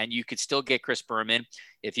Berman fan, you could still get Chris Berman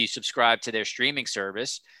if you subscribe to their streaming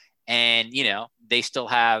service. And, they still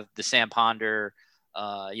have the Sam Ponder,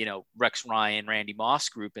 Rex Ryan, Randy Moss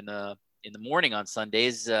group in the morning on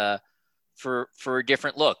Sundays for a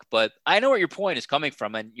different look. But I know where your point is coming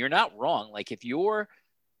from, and you're not wrong. Like, if you're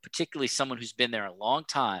particularly someone who's been there a long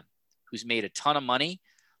time, who's made a ton of money,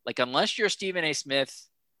 like, unless you're Stephen A. Smith,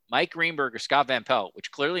 Mike Greenberg, or Scott Van Pelt,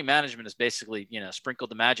 which clearly management has basically, sprinkled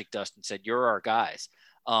the magic dust and said, you're our guys.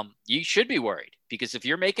 You should be worried, because if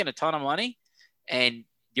you're making a ton of money and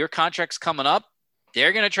your contract's coming up,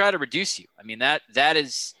 they're going to try to reduce you. I mean, that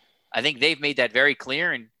is, I think they've made that very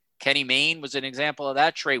clear. And Kenny Mayne was an example of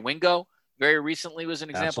that. Trey Wingo very recently was an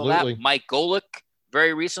example of that. Mike Golick,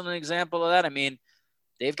 very recently an example of that. I mean,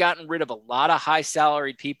 they've gotten rid of a lot of high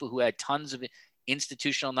salaried people who had tons of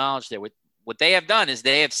institutional knowledge there. What they have done is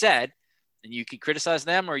they have said, and you could criticize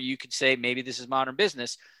them or you could say maybe this is modern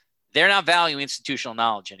business, they're not valuing institutional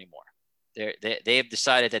knowledge anymore. They have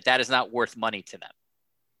decided that is not worth money to them.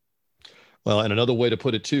 Well, and another way to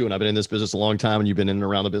put it too, and I've been in this business a long time, and you've been in and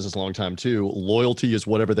around the business a long time too, loyalty is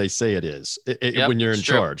whatever they say it is when you're in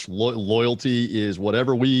charge. Loyalty is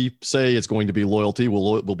whatever we say it's going to be loyalty.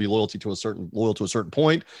 We'll be loyal to a certain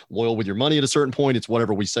point, loyal with your money at a certain point. It's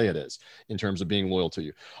whatever we say it is in terms of being loyal to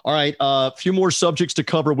you. All right, a few more subjects to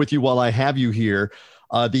cover with you while I have you here.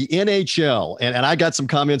 The NHL, and I got some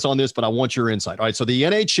comments on this, but I want your insight. All right, so the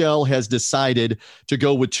NHL has decided to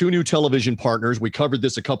go with two new television partners. We covered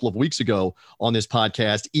this a couple of weeks ago on this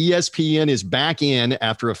podcast. ESPN is back in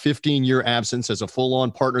after a 15-year absence as a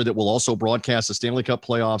full-on partner that will also broadcast the Stanley Cup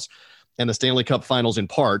playoffs and the Stanley Cup Finals in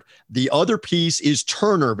part. The other piece is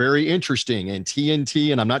Turner, very interesting, and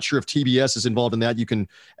TNT, and I'm not sure if TBS is involved in that. You can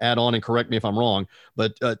add on and correct me if I'm wrong,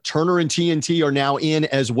 but Turner and TNT are now in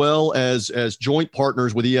as well as joint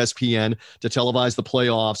partners with ESPN to televise the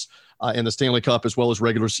playoffs and the Stanley Cup as well as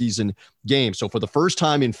regular season games. So for the first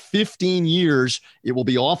time in 15 years, it will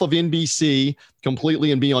be off of NBC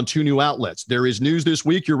completely and be on two new outlets. There is news this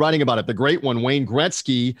week. You're writing about it. The great one, Wayne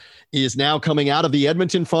Gretzky, is now coming out of the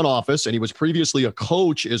Edmonton front office, and he was previously a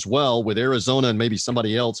coach as well with Arizona and maybe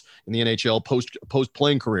somebody else in the NHL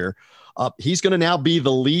post-playing career. He's going to now be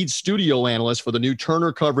the lead studio analyst for the new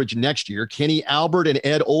Turner coverage next year. Kenny Albert and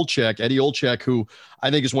Eddie Olczyk, who I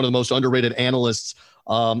think is one of the most underrated analysts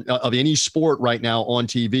of any sport right now on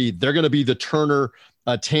TV. They're going to be the Turner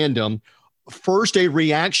tandem. First, a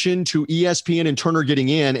reaction to ESPN and Turner getting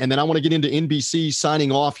in, and then I want to get into NBC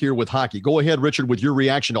signing off here with hockey. Go ahead, Richard, with your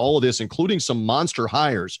reaction to all of this, including some monster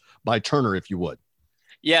hires by Turner, if you would.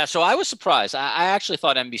 Yeah, so I was surprised. I actually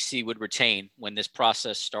thought NBC would retain when this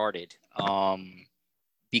process started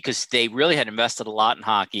because they really had invested a lot in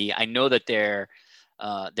hockey. I know that their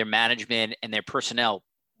management and their personnel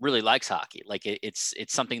really likes hockey. Like it's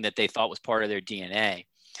something that they thought was part of their DNA.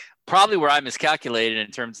 Probably where I miscalculated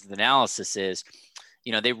in terms of the analysis is,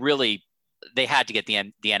 they had to get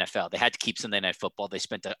the NFL. They had to keep Sunday Night Football. They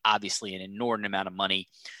spent obviously an inordinate amount of money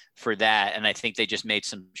for that. And I think they just made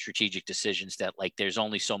some strategic decisions that there's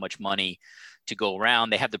only so much money to go around.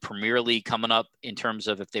 They have the Premier League coming up in terms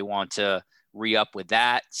of if they want to re-up with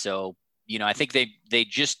that. So, I think they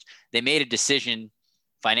made a decision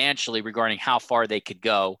financially regarding how far they could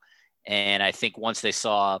go. And I think once they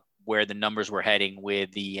saw where the numbers were heading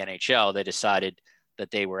with the NHL, they decided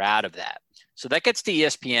that they were out of that. So that gets to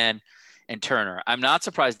ESPN and Turner. I'm not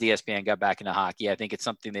surprised ESPN got back into hockey. I think it's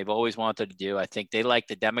something they've always wanted to do. I think they like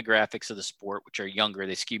the demographics of the sport, which are younger.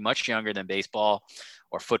 They skew much younger than baseball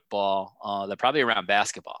or football. They're probably around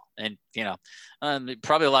basketball. And,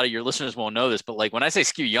 probably a lot of your listeners won't know this, but when I say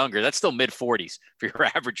skew younger, that's still mid-40s for your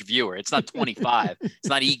average viewer. It's not 25. It's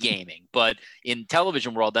not e-gaming. But in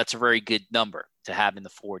television world, that's a very good number to have in the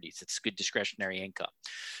 40s. It's good discretionary income.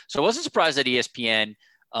 So I wasn't surprised that ESPN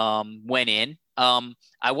went in.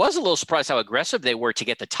 I was a little surprised how aggressive they were to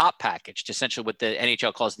get the top package, essentially what the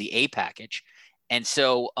NHL calls the A package. And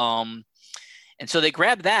so, And so they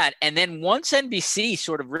grabbed that. And then once NBC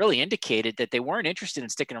sort of really indicated that they weren't interested in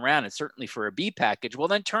sticking around, and certainly for a B package, well,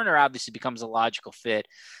 then Turner obviously becomes a logical fit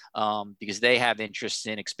because they have interest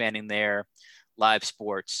in expanding their live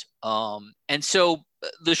sports. And so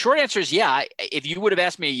the short answer is, yeah, if you would have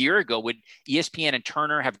asked me a year ago, would ESPN and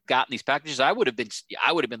Turner have gotten these packages? I would have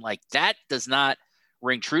been like, that does not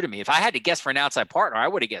ring true to me. If I had to guess for an outside partner, I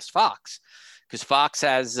would have guessed Fox, because Fox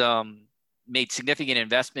has made significant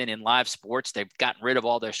investment in live sports. They've gotten rid of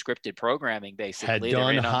all their scripted programming, basically.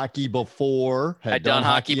 Had done hockey before. Had done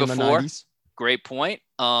hockey before. Great point.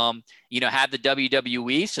 Had the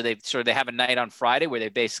WWE. So they have a night on Friday where they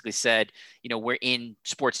basically said, we're in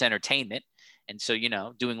sports entertainment. And so,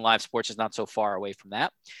 doing live sports is not so far away from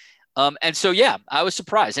that. And so, yeah, I was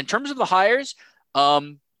surprised. In terms of the hires,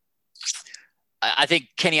 I think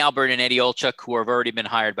Kenny Albert and Eddie Olchuk, who have already been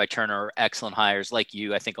hired by Turner, are excellent hires. Like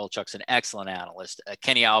you, I think Olchuk's an excellent analyst.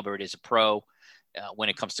 Kenny Albert is a pro when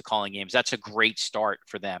it comes to calling games. That's a great start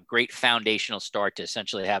for them. Great foundational start to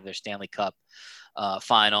essentially have their Stanley Cup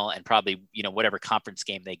final and probably, whatever conference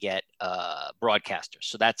game they get broadcasters.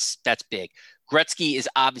 So that's big. Gretzky is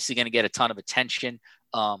obviously going to get a ton of attention.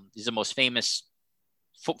 He's the most famous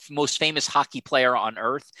hockey player on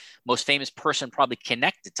earth, most famous person probably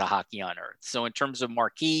connected to hockey on earth. So in terms of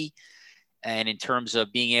marquee and in terms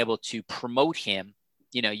of being able to promote him,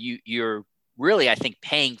 you're really, I think,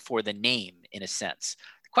 paying for the name in a sense.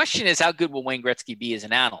 The question is, how good will Wayne Gretzky be as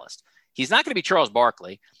an analyst? He's not going to be Charles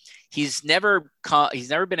Barkley. He's never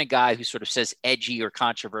been a guy who sort of says edgy or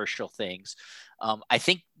controversial things. I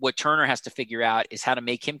think what Turner has to figure out is how to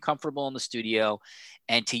make him comfortable in the studio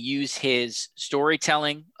and to use his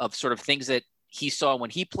storytelling of sort of things that he saw when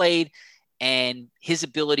he played and his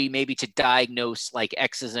ability maybe to diagnose like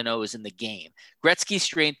X's and O's in the game. Gretzky's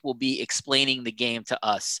strength will be explaining the game to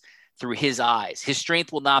us through his eyes. His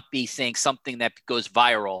strength will not be saying something that goes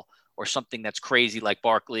viral or something that's crazy like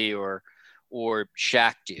Barkley or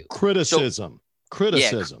Shaq do. Criticism.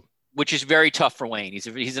 Yeah, which is very tough for Wayne.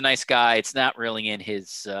 He's a nice guy. It's not really in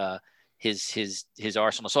his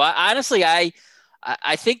arsenal. So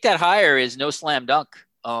I think that hire is no slam dunk.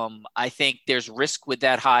 I think there's risk with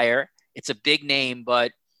that hire. It's a big name,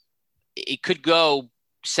 but it could go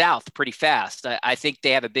south pretty fast. I think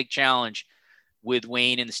they have a big challenge with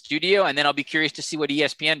Wayne in the studio, and then I'll be curious to see what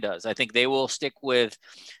ESPN does. I think they will stick with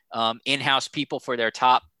in-house people for their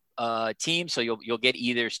top team. So you'll get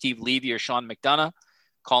either Steve Levy or Sean McDonough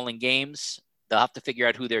calling games. They'll have to figure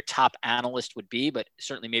out who their top analyst would be, but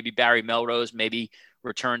certainly maybe Barry Melrose maybe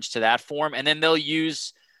returns to that form. And then they'll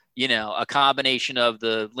use, a combination of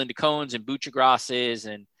the Linda Cohns and Buccigrasses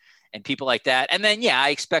and people like that. And then, I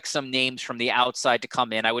expect some names from the outside to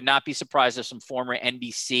come in. I would not be surprised if some former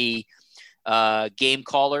NBC game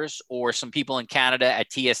callers or some people in Canada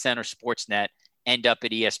at TSN or Sportsnet end up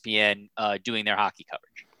at ESPN doing their hockey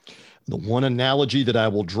coverage. The one analogy that I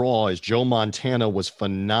will draw is Joe Montana was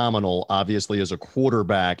phenomenal, obviously, as a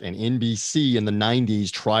quarterback, and NBC in the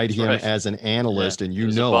 90s tried him as an analyst. And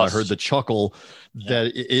I heard the chuckle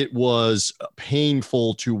that it was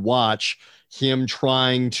painful to watch him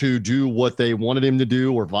trying to do what they wanted him to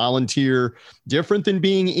do or volunteer, different than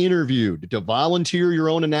being interviewed, to volunteer your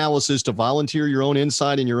own analysis, to volunteer your own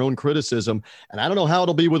insight and your own criticism. And I don't know how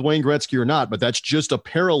it'll be with Wayne Gretzky or not, but that's just a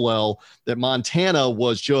parallel that Montana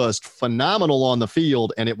was just phenomenal on the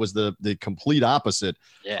field, and it was the complete opposite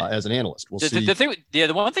as an analyst. We'll see.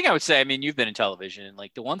 The one thing I would say, I mean, you've been in television, and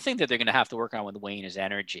like the one thing that they're going to have to work on with Wayne is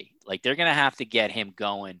energy. Like they're going to have to get him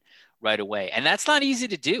going right away. And that's not easy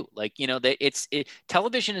to do. Like,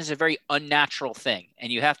 television is a very unnatural thing,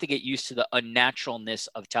 and you have to get used to the unnaturalness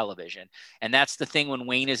of television. And that's the thing when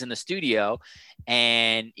Wayne is in the studio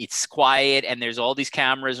and it's quiet and there's all these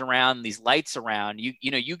cameras around, these lights around, you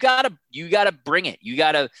gotta bring it. You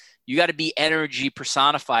gotta be energy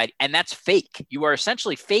personified, and that's fake. You are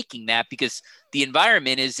essentially faking that because the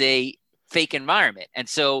environment is a fake environment. And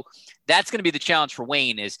so that's going to be the challenge for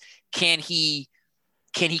Wayne is, can he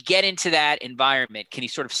get into that environment? Can he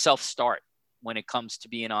sort of self-start when it comes to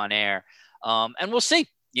being on air? And we'll see.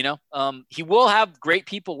 He will have great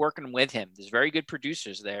people working with him. There's very good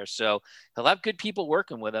producers there. So he'll have good people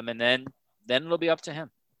working with him, and then it'll be up to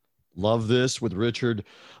him. Love this with Richard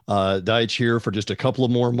Deitsch here for just a couple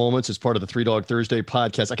of more moments as part of the Three Dog Thursday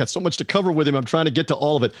podcast. I got so much to cover with him. I'm trying to get to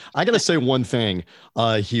all of it. I got to say one thing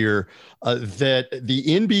here, that the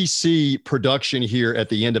NBC production here at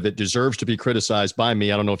the end of it deserves to be criticized by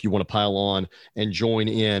me. I don't know if you want to pile on and join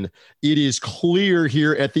in. It is clear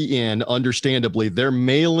here at the end, understandably, they're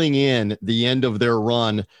mailing in the end of their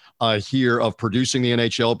run here of producing the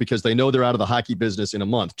NHL because they know they're out of the hockey business in a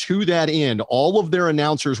month. To that end, all of their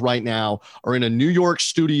announcers right now are in a New York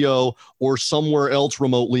studio or somewhere else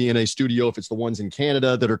remotely in a studio, if it's the ones in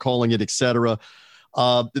Canada that are calling it, etc.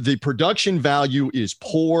 The production value is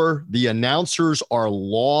poor. The announcers are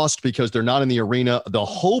lost because they're not in the arena. The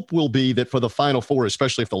hope will be that for the Final Four,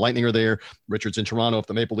 especially if the Lightning are there, Richard's in Toronto, if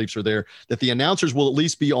the Maple Leafs are there, that the announcers will at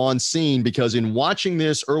least be on scene, because in watching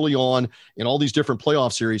this early on in all these different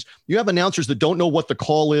playoff series, you have announcers that don't know what the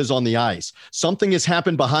call is on the ice. Something has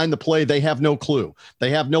happened behind the play. They have no clue.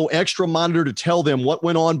 They have no extra monitor to tell them what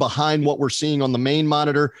went on behind what we're seeing on the main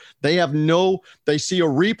monitor. They see a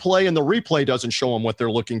replay and the replay doesn't show them what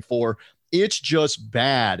they're looking for. It's just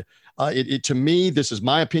bad. To me, this is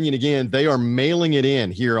my opinion. Again, they are mailing it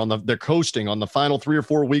in here they're coasting on the final 3 or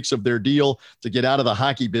 4 weeks of their deal to get out of the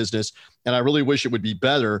hockey business. And I really wish it would be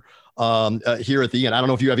better here at the end. I don't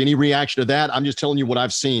know if you have any reaction to that. I'm just telling you what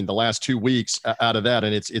I've seen the last 2 weeks out of that.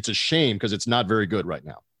 And it's a shame because it's not very good right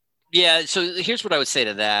now. Yeah. So here's what I would say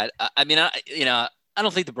to that. I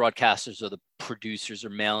don't think the broadcasters or the producers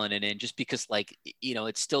are mailing it in just because,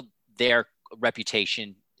 it's still their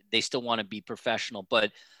reputation. They still want to be professional.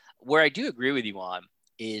 But where I do agree with you on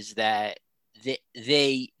is that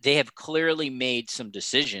they have clearly made some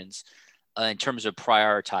decisions in terms of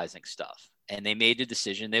prioritizing stuff. And they made a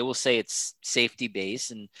decision. They will say it's safety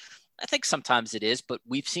based. And I think sometimes it is, but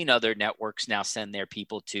we've seen other networks now send their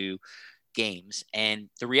people to games. And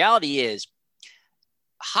the reality is,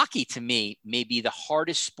 hockey to me may be the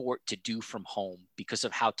hardest sport to do from home because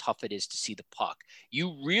of how tough it is to see the puck.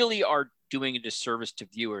 You really are doing a disservice to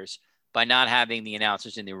viewers by not having the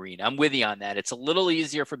announcers in the arena. I'm with you on that. It's a little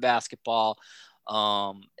easier for basketball.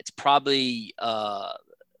 It's probably, for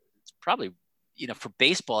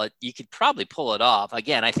baseball, you could probably pull it off.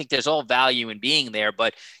 Again, I think there's all value in being there,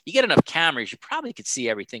 but you get enough cameras, you probably could see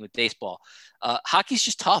everything with baseball. Hockey's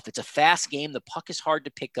just tough. It's a fast game. The puck is hard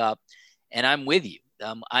to pick up, and I'm with you.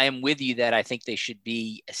 I am with you that I think they should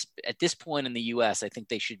be, at this point in the U.S., I think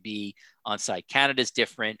they should be on site. Canada's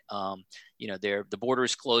different. The border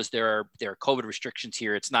is closed. There are COVID restrictions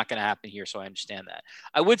here. It's not going to happen here, so I understand that.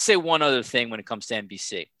 I would say one other thing when it comes to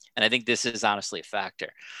NBC, and I think this is honestly a factor.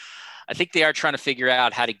 I think they are trying to figure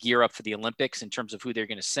out how to gear up for the Olympics in terms of who they're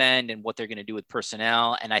going to send and what they're going to do with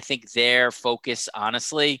personnel. And I think their focus,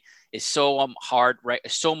 honestly, is so hard, right?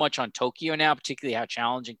 So much on Tokyo now, particularly how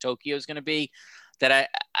challenging Tokyo is going to be, that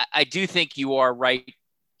I do think you are right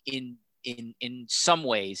in some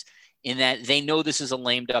ways, in that they know this is a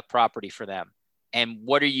lame duck property for them. And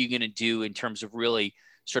what are you going to do in terms of really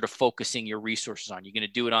sort of focusing your resources on? You're going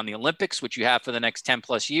to do it on the Olympics, which you have for the next 10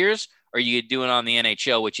 plus years, or you do it on the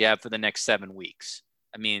NHL, which you have for the next 7 weeks?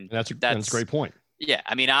 I mean, that's a great point. Yeah.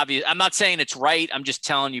 I mean, obviously, I'm not saying it's right. I'm just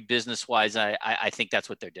telling you business wise, I think that's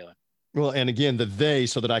what they're doing. Well, and again,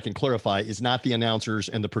 so that I can clarify, is not the announcers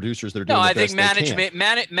and the producers that are doing No, the I think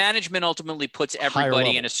best management ultimately puts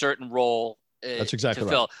everybody in a certain role. That's exactly to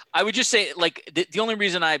fill. Right. I would just say, the only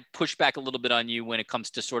reason I push back a little bit on you when it comes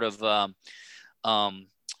to sort of, sort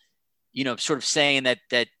of saying that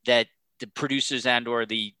the producers and or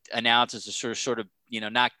the announcers are sort of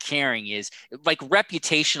not caring, is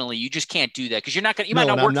reputationally, you just can't do that because you might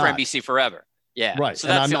not work for NBC forever. Yeah. Right. So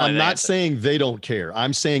and I'm not saying they don't care.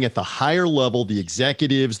 I'm saying at the higher level, the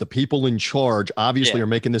executives, the people in charge, obviously are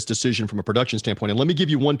making this decision from a production standpoint. And let me give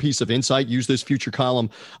you one piece of insight, use this future column,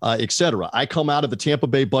 et cetera. I come out of the Tampa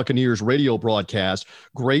Bay Buccaneers radio broadcast,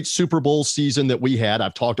 great Super Bowl season that we had.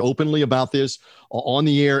 I've talked openly about this on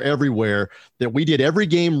the air everywhere, that we did every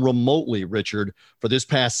game remotely, Richard, for this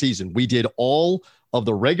past season. We did all of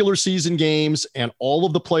the regular season games and all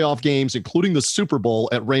of the playoff games, including the Super Bowl,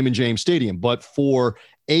 at Raymond James Stadium. But for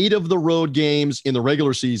 8 of the road games in the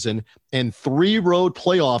regular season and 3 road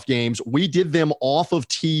playoff games, we did them off of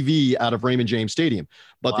TV out of Raymond James Stadium.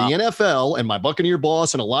 But the NFL and my Buccaneer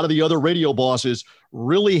boss and a lot of the other radio bosses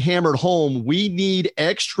really hammered home, we need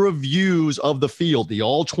extra views of the field, the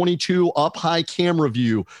all 22 up high camera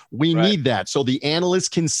view. We need that so the analysts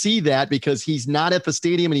can see that, because he's not at the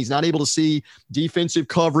stadium and he's not able to see defensive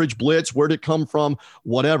coverage, blitz, where'd it come from,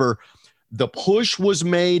 whatever. The push was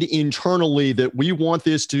made internally that we want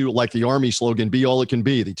this to, like the Army slogan, be all it can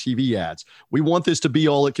be, the TV ads. We want this to be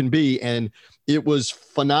all it can be. And It was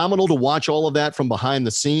phenomenal to watch all of that from behind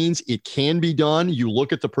the scenes. It can be done. You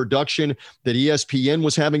look at the production that ESPN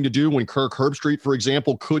was having to do when Kirk Herbstreit, for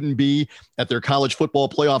example, couldn't be at their college football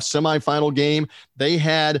playoff semifinal game. They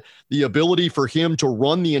had the ability for him to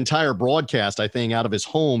run the entire broadcast, I think, out of his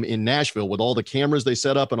home in Nashville with all the cameras they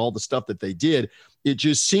set up and all the stuff that they did. It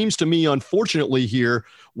just seems to me, unfortunately, here,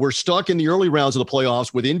 we're stuck in the early rounds of the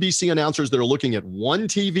playoffs with NBC announcers that are looking at one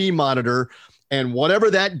TV monitor, and whatever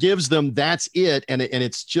that gives them, that's it. And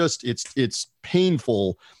it's just, it's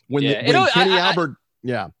painful when, Kenny Albert.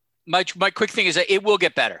 Yeah. My quick thing is that it will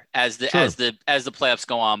get better as the playoffs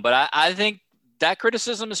go on. But I think that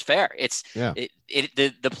criticism is fair. The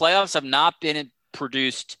playoffs have not been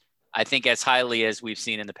produced, I think, as highly as we've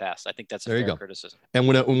seen in the past. I think that's a fair criticism. And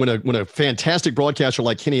when a fantastic broadcaster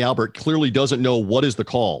like Kenny Albert clearly doesn't know what is the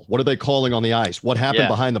call, what are they calling on the ice, what happened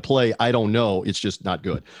behind the play, I don't know. It's just not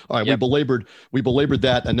good. All right, we belabored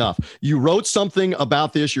that enough. You wrote something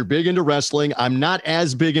about this. You're big into wrestling. I'm not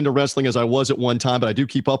as big into wrestling as I was at one time, but I do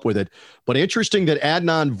keep up with it. But interesting that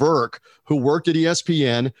Adnan Virk, who worked at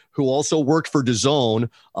ESPN, who also worked for DAZN,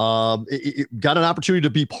 got an opportunity to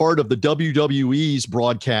be part of the WWE's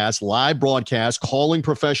live broadcast, calling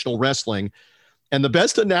professional wrestling. And the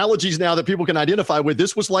best analogies now that people can identify with,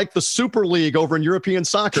 this was like the Super League over in European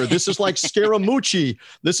soccer. This is like Scaramucci.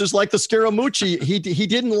 He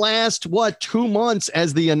didn't last, 2 months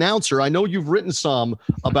as the announcer. I know you've written some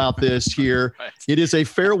about this here. Right. It is a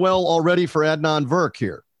farewell already for Adnan Virk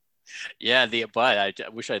here. Yeah, but I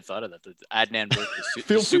wish I'd thought of that. The Adnan Virk,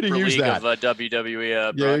 Feel free to use that. Of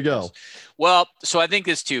WWE. There you go. Well, so I think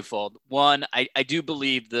it's twofold. One, I do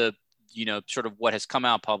believe sort of what has come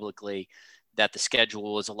out publicly that the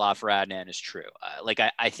schedule is a lot for Adnan is true.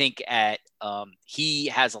 I think he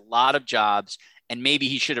has a lot of jobs, and maybe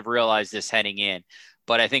he should have realized this heading in.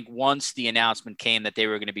 But I think once the announcement came that they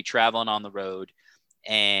were going to be traveling on the road,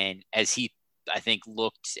 and as he, I think,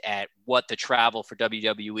 looked at what the travel for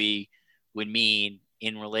WWE would mean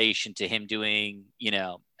in relation to him doing,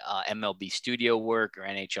 MLB studio work or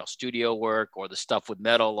NHL studio work or the stuff with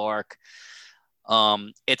Meadowlark.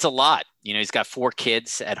 It's a lot. He's got 4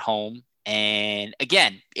 kids at home. And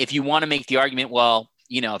again, if you want to make the argument, well,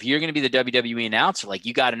 if you're going to be the WWE announcer,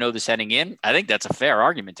 you got to know this heading in. I think that's a fair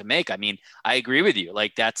argument to make. I mean, I agree with you.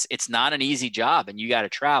 It's not an easy job, and you got to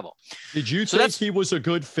travel. Did you think he was a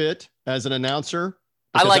good fit as an announcer?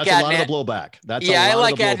 Because I like Adnan. A lot of the blowback. I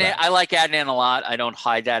like Adnan. I like Adnan a lot. I don't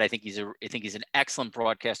hide that. I think he's an excellent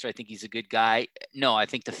broadcaster. I think he's a good guy. No, I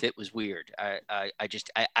think the fit was weird. I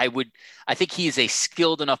think he's a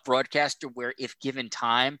skilled enough broadcaster where, if given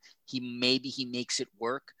time, he makes it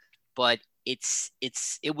work. But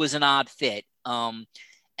it was an odd fit. And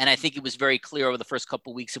I think it was very clear over the first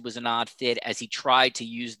couple of weeks it was an odd fit as he tried to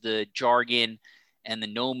use the jargon and the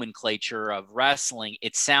nomenclature of wrestling.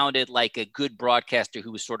 It sounded like a good broadcaster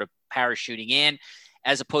who was sort of parachuting in,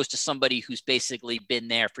 as opposed to somebody who's basically been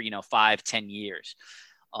there for 5-10 years.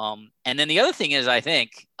 And then the other thing is, I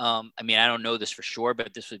think, I don't know this for sure,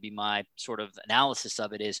 but this would be my sort of analysis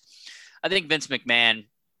of it is, I think Vince McMahon,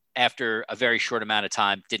 after a very short amount of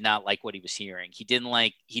time, did not like what he was hearing. He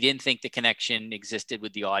didn't think the connection existed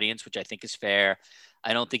with the audience, which I think is fair.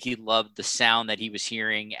 I don't think he loved the sound that he was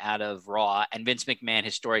hearing out of Raw. And Vince McMahon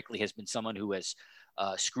historically has been someone who has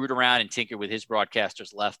screwed around and tinkered with his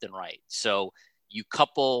broadcasters left and right. So you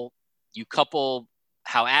couple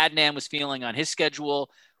how Adnan was feeling on his schedule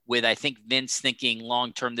with, I think, Vince thinking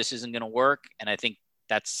long-term, this isn't going to work. And I think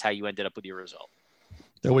that's how you ended up with your result.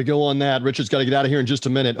 There we go on that. Richard's got to get out of here in just a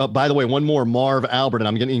minute. By the way, one more, Marv Albert, and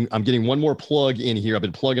I'm getting one more plug in here. I've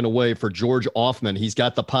been plugging away for George Offman. He's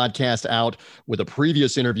got the podcast out with a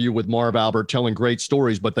previous interview with Marv Albert telling great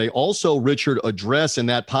stories, but they also, Richard, address in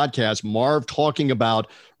that podcast, Marv talking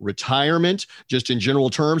about retirement, just in general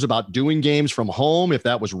terms, about doing games from home, if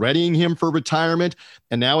that was readying him for retirement.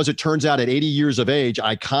 And now, as it turns out, at 80 years of age,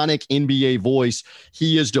 iconic NBA voice,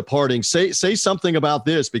 he is departing. Say something about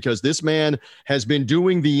this, because this man has been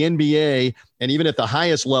doing the NBA, and even at the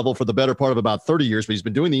highest level, for the better part of about 30 years, but he's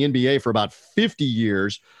been doing the NBA for about 50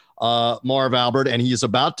 years, Marv Albert, and he is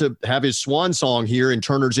about to have his swan song here in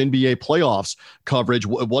Turner's NBA playoffs coverage.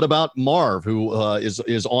 What about Marv, who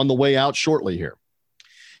is on the way out shortly here?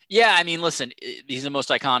 Yeah, I mean, listen, he's the most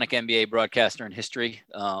iconic NBA broadcaster in history.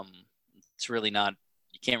 It's really not,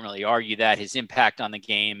 you can't really argue that. His impact on the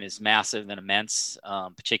game is massive and immense,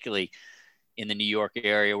 particularly in the New York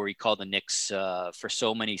area where he called the Knicks for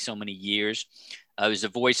so many years. He was the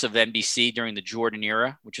voice of NBC during the Jordan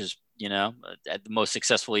era, which is, the most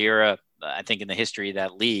successful era, I think, in the history of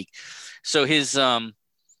that league. So his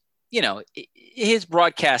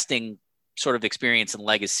broadcasting sort of experience and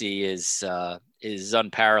legacy is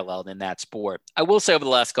unparalleled in that sport. I will say over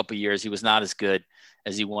the last couple of years, he was not as good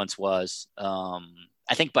as he once was.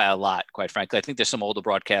 I think by a lot, quite frankly. I think there's some older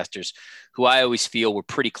broadcasters who I always feel were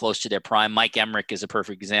pretty close to their prime. Mike Emmerich is a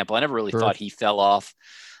perfect example. I never really thought he fell off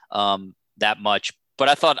that much, but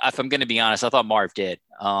I thought, if I'm going to be honest, I thought Marv did.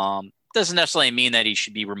 Doesn't necessarily mean that he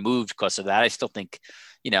should be removed because of that. I still think,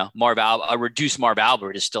 a reduced Marv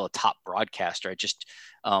Albert is still a top broadcaster.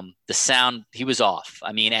 The sound, he was off.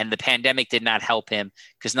 I mean, and the pandemic did not help him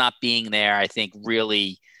because not being there, I think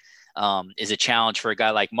really is a challenge for a guy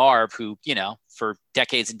like Marv who, for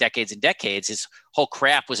decades and decades and decades, his whole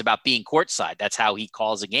craft was about being courtside. That's how he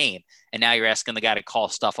calls a game. And now you're asking the guy to call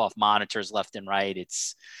stuff off monitors left and right.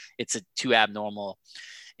 It's a too abnormal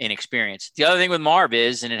inexperience. The other thing with Marv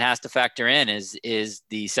is, and it has to factor in, is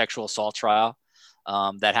the sexual assault trial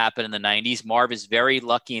that happened in the 90s. Marv is very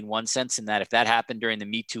lucky in one sense in that if that happened during the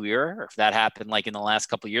Me Too era, or if that happened like in the last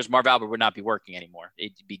couple of years, Marv Albert would not be working anymore.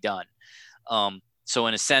 It'd be done. So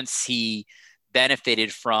in a sense, he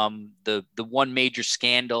benefited from the one major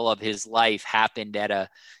scandal of his life happened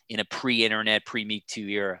in a pre-internet, pre-Me Too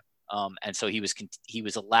era. And so he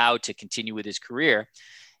was allowed to continue with his career,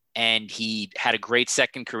 and he had a great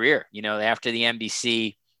second career. After the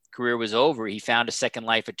NBC career was over, he found a second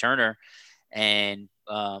life at Turner, and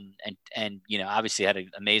obviously had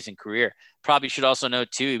an amazing career. Probably should also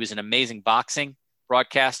note too, he was an amazing boxing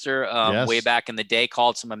broadcaster way back in the day,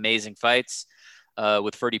 called some amazing fights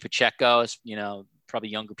with Ferdy Pacheco. Probably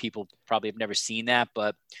younger people probably have never seen that,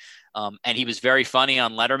 but and he was very funny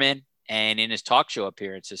on Letterman and in his talk show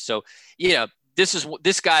appearances. So,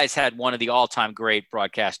 this guy's had one of the all-time great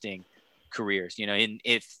broadcasting careers.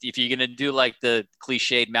 If you're going to do like the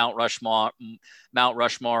cliched Mount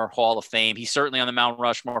Rushmore Hall of Fame, he's certainly on the Mount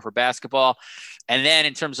Rushmore for basketball. And then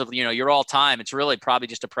in terms of, your all time, it's really probably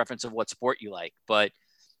just a preference of what sport you like, but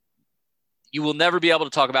you will never be able to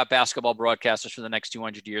talk about basketball broadcasters for the next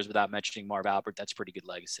 200 years without mentioning Marv Albert. That's a pretty good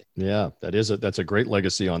legacy. Yeah, that's a great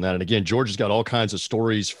legacy on that. And again, George has got all kinds of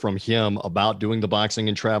stories from him about doing the boxing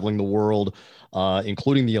and traveling the world,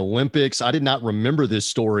 including the Olympics. I did not remember this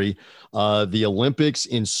story. The Olympics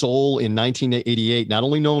in Seoul in 1988, not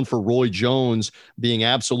only known for Roy Jones being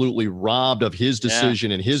absolutely robbed of his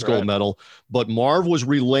decision and his gold medal, but Marv was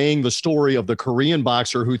relaying the story of the Korean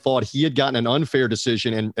boxer who thought he had gotten an unfair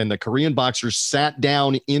decision, and the Korean boxer sat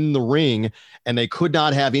down in the ring and they could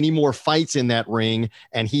not have any more fights in that ring.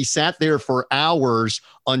 And he sat there for hours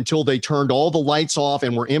until they turned all the lights off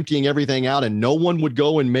and were emptying everything out, and no one would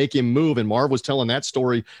go and make him move. And Marv was telling that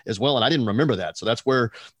story as well. And I didn't remember that. So that's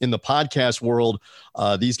where in the podcast world,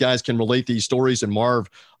 these guys can relate these stories. And Marv,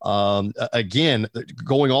 again,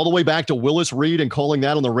 going all the way back to Willis Reed and calling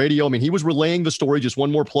that on the radio. I mean, he was relaying the story. Just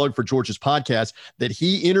one more plug for George's podcast, that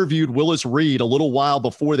he interviewed Willis Reed a little while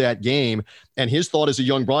before that game. And his thought as a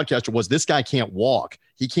young broadcaster was, this guy can't walk.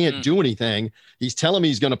 He can't do anything. He's telling me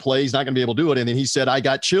he's going to play. He's not going to be able to do it. And then he said, I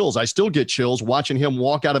got chills. I still get chills watching him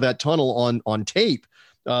walk out of that tunnel on tape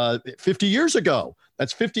 50 years ago.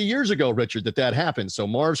 That's 50 years ago, Richard, that happened. So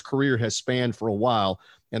Marv's career has spanned for a while,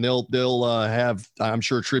 and they'll have, I'm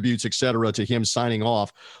sure, tributes, et cetera, to him signing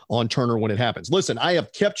off on Turner when it happens. Listen, I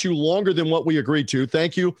have kept you longer than what we agreed to.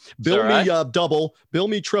 Thank you. Bill me double, bill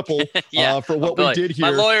me triple for what we did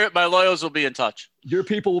here. My lawyers will be in touch. Your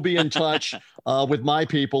people will be in touch with my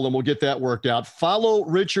people, and we'll get that worked out. Follow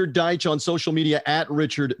Richard Deitsch on social media at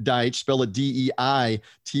Richard Deitsch, spell it DEITSCH.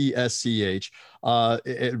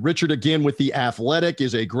 Richard, again, with The Athletic,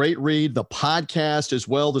 is a great read. The podcast as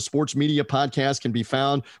well, the Sports Media Podcast, can be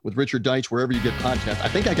found with Richard Deitsch wherever you get podcasts. I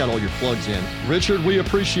think I got all your plugs in. Richard, we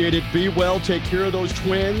appreciate it. Be well, take care of those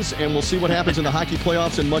Twins, and we'll see what happens in the hockey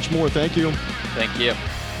playoffs and much more. Thank you. Thank you.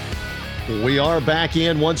 We are back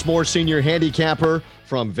in once more. Senior handicapper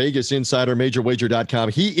from Vegas Insider, MajorWager.com.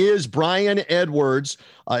 He is Brian Edwards,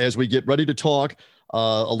 as we get ready to talk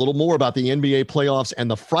a little more about the NBA playoffs and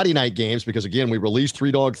the Friday night games, because, again, we released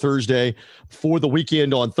Three Dog Thursday for the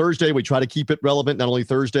weekend on Thursday. We try to keep it relevant, not only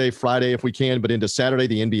Thursday, Friday if we can, but into Saturday.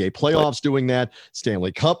 The NBA playoffs doing that,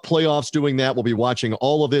 Stanley Cup playoffs doing that. We'll be watching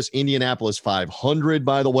all of this. Indianapolis 500,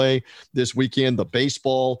 by the way, this weekend. The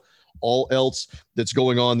baseball, all else that's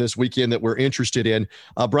going on this weekend that we're interested in.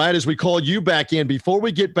 Brian, as we call you back in, before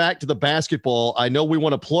we get back to the basketball, I know we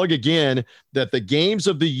want to plug again that the games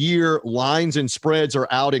of the year lines and spreads are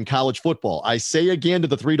out in college football. I say again to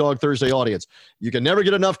the Three Dog Thursday audience, you can never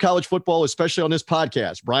get enough college football, especially on this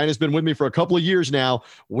podcast. Brian has been with me for a couple of years now.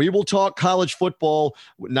 We will talk college football,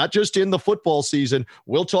 not just in the football season.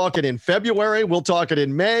 We'll talk it in February. We'll talk it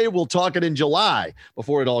in May. We'll talk it in July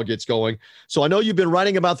before it all gets going. So I know you've been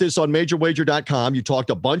writing about this on MajorWager.com. football.com. You talked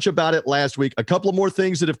a bunch about it last week. A couple of more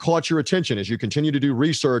things that have caught your attention as you continue to do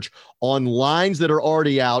research on lines that are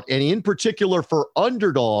already out, and in particular for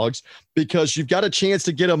underdogs, because you've got a chance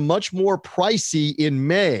to get them much more pricey in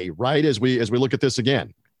May, right? As we look at this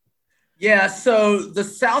again. Yeah, so the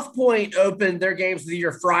South Point opened their games of the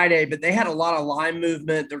year Friday, but they had a lot of line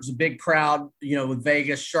movement. There was a big crowd, with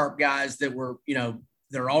Vegas sharp guys that were,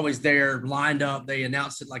 they're always there lined up. They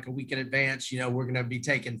announced it like a week in advance. We're going to be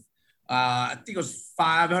taking, I think it was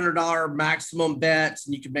 $500 maximum bets,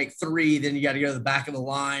 and you can make 3. Then you got to go to the back of the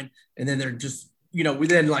line. And then they're just,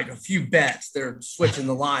 within like a few bets, they're switching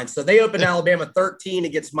the line. So they opened Alabama 13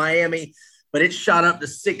 against Miami, but it shot up to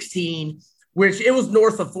 16, which it was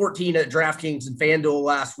north of 14 at DraftKings and FanDuel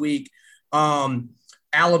last week.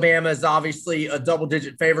 Alabama is obviously a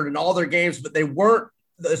double-digit favorite in all their games, but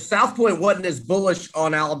the South Point wasn't as bullish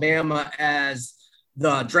on Alabama as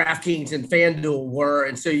the DraftKings and FanDuel were.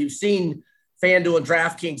 And so you've seen FanDuel and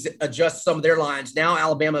DraftKings adjust some of their lines. Now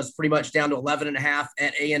Alabama is pretty much down to 11.5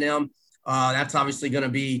 at A&M. That's obviously going to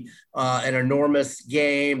be an enormous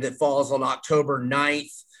game that falls on October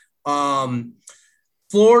 9th.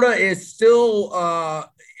 Florida is still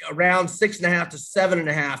around 6.5 to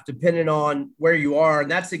 7.5, depending on where you are.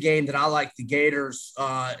 And that's a game that I like the Gators,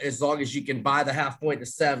 as long as you can buy the half point to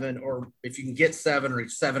 7, or if you can get 7 or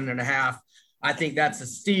 7.5, I think that's a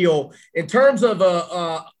steal. In terms of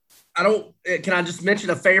can I just mention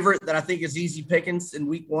a favorite that I think is easy pickings in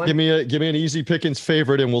week 1? Give me an easy pickings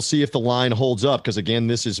favorite, and we'll see if the line holds up. Because again,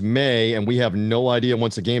 this is May, and we have no idea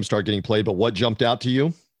once the games start getting played. But what jumped out to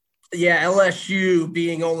you? Yeah, LSU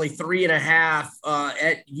being only 3.5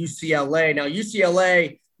 at UCLA. Now,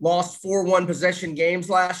 UCLA lost 4 one-possession games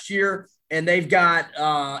last year, and they've got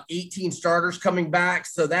 18 starters coming back.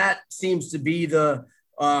 So that seems to be the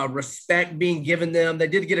respect being given them. They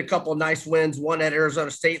did get a couple of nice wins, one at Arizona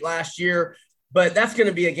State last year, but that's going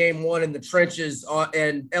to be a game 1 in the trenches,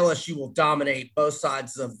 and LSU will dominate both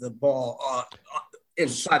sides of the ball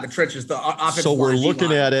inside the trenches. The offensive so we're line,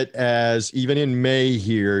 looking at it as, even in May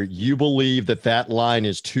here, you believe that line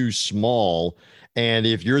is too small. And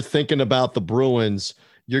if you're thinking about the Bruins,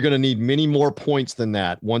 you're going to need many more points than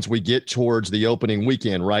that once we get towards the opening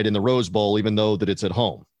weekend, right, in the Rose Bowl, even though that it's at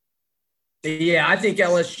home. Yeah, I think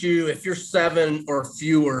LSU, if you're 7 or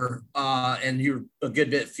fewer, and you're a good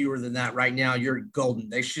bit fewer than that right now, you're golden.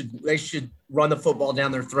 They should run the football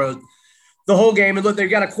down their throat the whole game. And look, they've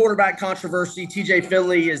got a quarterback controversy. TJ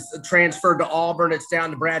Finley is transferred to Auburn. It's down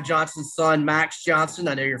to Brad Johnson's son, Max Johnson.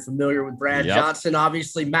 I know you're familiar with Brad Johnson.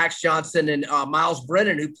 Obviously, Max Johnson and Miles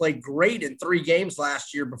Brennan, who played great in 3 games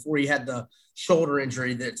last year before he had the shoulder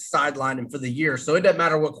injury that sidelined him for the year. So it doesn't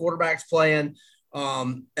matter what quarterback's playing.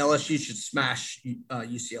 LSU should smash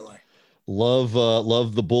UCLA. Love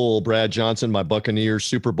the Bull, Brad Johnson, my Buccaneers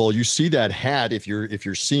Super Bowl. You see that hat if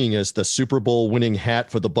you're seeing us, the Super Bowl winning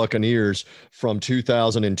hat for the Buccaneers from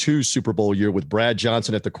 2002 Super Bowl year with Brad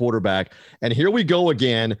Johnson at the quarterback. And here we go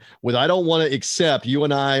again with, I don't want to accept, you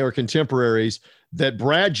and I are contemporaries, that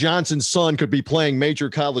Brad Johnson's son could be playing major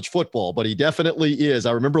college football, but he definitely is.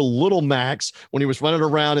 I remember little Max when he was running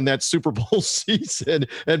around in that Super Bowl season,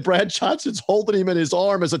 and Brad Johnson's holding him in his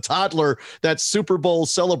arm as a toddler, that Super Bowl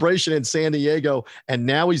celebration in San Diego, and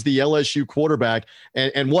now he's the LSU quarterback,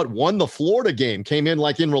 and won the Florida game, came in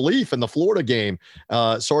like in relief in the Florida game.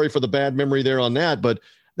 Sorry for the bad memory there on that, but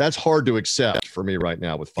that's hard to accept for me right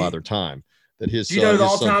now with Father Time. That his Do you know the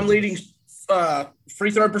all-time leading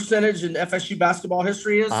free throw percentage in FSU basketball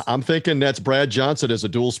history is? I'm thinking that's Brad Johnson as a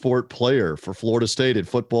dual sport player for Florida State in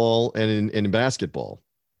football and in basketball.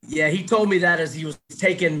 Yeah, he told me that as he was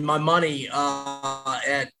taking my money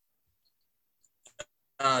at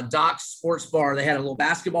Doc's Sports Bar. They had a little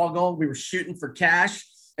basketball goal. We were shooting for cash,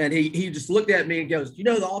 and he just looked at me and goes, "You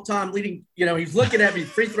know, the all-time leading," he's looking at me,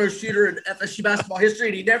 free throw shooter in FSU basketball history,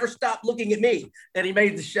 and he never stopped looking at me, and he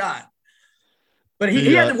made the shot. But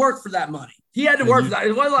he had to work for that money. He had to work for that.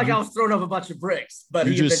 It wasn't like I was throwing up a bunch of bricks. But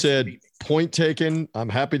you just said, point taken. I'm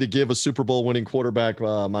happy to give a Super Bowl winning quarterback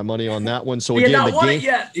my money on that one. So he again, had not won it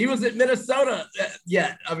yet. He was at Minnesota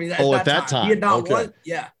yet. I mean, at that time. He had not won.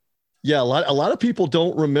 Yeah. Yeah, a lot of people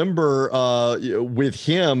don't remember with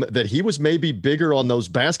him that he was maybe bigger on those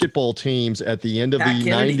basketball teams at the end of the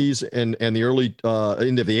 90s and the early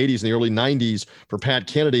end of the 80s and the early 90s for Pat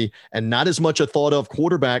Kennedy, and not as much a thought of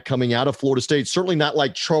quarterback coming out of Florida State. Certainly not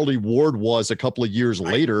like Charlie Ward was a couple of years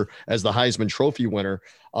later as the Heisman Trophy winner,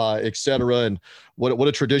 et cetera. And what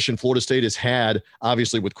a tradition Florida State has had,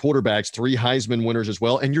 obviously, with quarterbacks, 3 Heisman winners as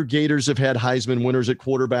well. And your Gators have had Heisman winners at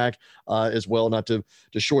quarterback as well, not to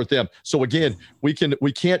short them. So again, we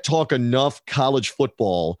can't talk enough college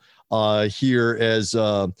football here as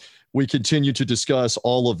we continue to discuss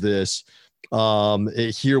all of this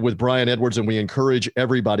here with Brian Edwards, and we encourage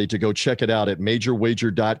everybody to go check it out at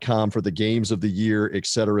majorwager.com for the games of the year, et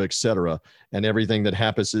cetera, and everything that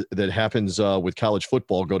happens with college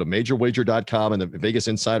football. Go to majorwager.com, and the Vegas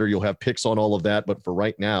Insider, you'll have picks on all of that. But for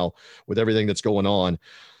right now, with everything that's going on,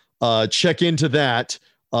 check into that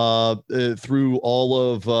through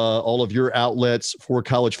all of your outlets for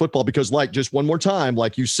college football, because just one more time,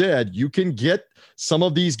 like you said, you can get some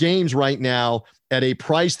of these games right now at a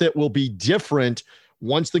price that will be different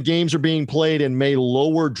once the games are being played and may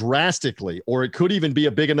lower drastically, or it could even be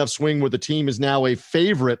a big enough swing where the team is now a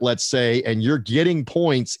favorite, let's say, and you're getting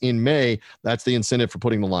points in May. That's the incentive for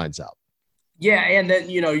putting the lines out. Yeah, and then,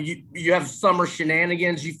 you have summer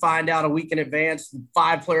shenanigans. You find out a week in advance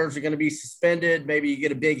 5 players are going to be suspended. Maybe you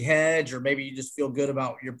get a big hedge, or maybe you just feel good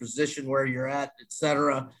about your position, where you're at, et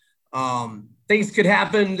cetera. Things could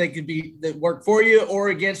happen that work for you or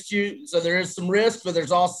against you. So there is some risk, but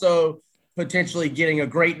there's also potentially getting a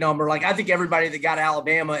great number. Like, I think everybody that got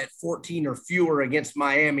Alabama at 14 or fewer against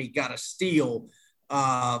Miami got a steal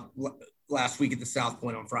last week at the South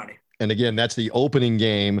Point on Friday. And again, that's the opening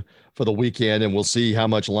game for the weekend, and we'll see how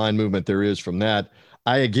much line movement there is from that.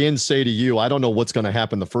 I again say to you, I don't know what's going to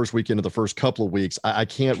happen the first weekend of the first couple of weeks. I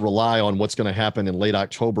can't rely on what's going to happen in late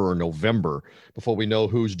October or November before we know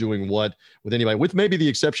who's doing what with anybody, with maybe the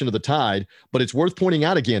exception of the Tide. But it's worth pointing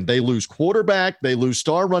out again, they lose quarterback, they lose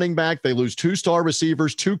star running back, they lose 2 star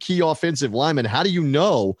receivers, 2 key offensive linemen. How do you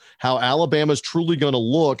know how Alabama's truly going to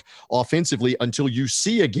look offensively until you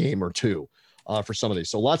see a game or two? For some of these.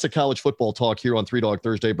 So lots of college football talk here on 3 Dog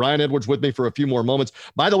Thursday. Brian Edwards with me for a few more moments.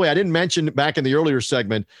 By the way, I didn't mention back in the earlier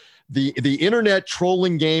segment, the internet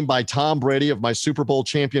trolling game by Tom Brady of my Super Bowl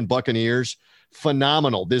champion Buccaneers.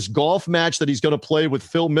 Phenomenal. This golf match that he's going to play with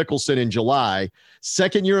Phil Mickelson in July.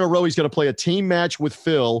 2nd year in a row, he's going to play a team match with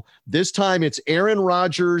Phil. This time it's Aaron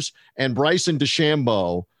Rodgers and Bryson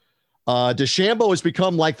DeChambeau. DeChambeau has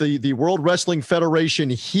become like the World Wrestling Federation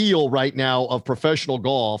heel right now of professional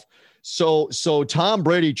golf. So Tom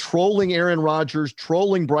Brady trolling Aaron Rodgers,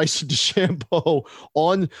 trolling Bryson DeChambeau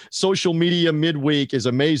on social media midweek is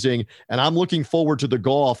amazing. And I'm looking forward to the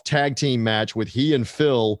golf tag team match with he and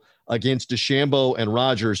Phil against DeChambeau and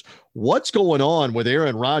Rodgers. What's going on with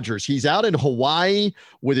Aaron Rodgers? He's out in Hawaii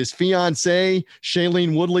with his fiancée,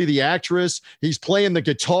 Shailene Woodley, the actress. He's playing the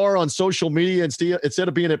guitar on social media instead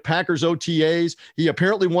of being at Packers OTAs. He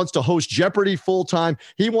apparently wants to host Jeopardy full-time.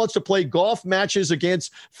 He wants to play golf matches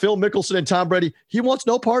against Phil Mickelson and Tom Brady. He wants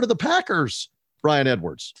no part of the Packers. Brian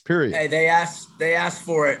Edwards, period. Hey, they asked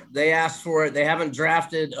for it. They asked for it. They haven't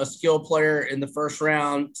drafted a skill player in the first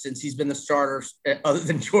round since he's been the starter, other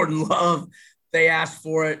than Jordan Love. They asked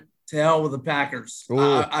for it. To hell with the Packers.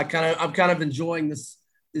 I'm kind of enjoying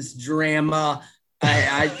this drama.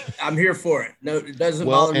 I'm here for it. No, it doesn't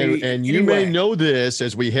bother me. And you may know this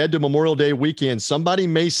as we head to Memorial Day weekend. Somebody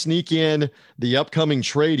may sneak in the upcoming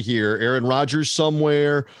trade here. Aaron Rodgers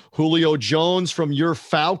somewhere, Julio Jones from your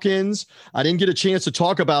Falcons. I didn't get a chance to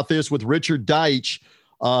talk about this with Richard Deitch.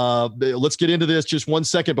 Let's get into this just 1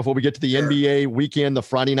 second before we get to the NBA weekend, the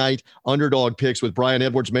Friday night underdog picks with Brian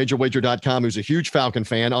Edwards, majorwager.com, who's a huge Falcon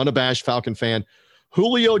fan, unabashed Falcon fan.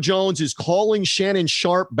 Julio Jones is calling Shannon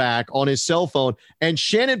Sharp back on his cell phone, and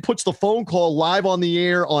Shannon puts the phone call live on the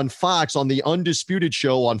air on Fox, on the Undisputed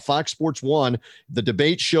show on Fox Sports 1, the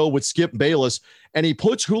debate show with Skip Bayless, and he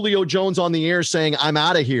puts Julio Jones on the air saying, I'm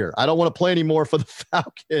out of here. I don't want to play anymore for the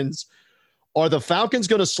Falcons. Are the Falcons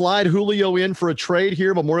going to slide Julio in for a trade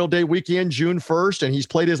here Memorial Day weekend, June 1st, and he's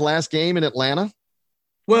played his last game in Atlanta?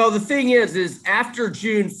 Well, the thing is after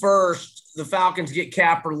June 1st, the Falcons get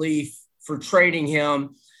cap relief for trading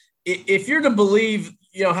him. If you're to believe,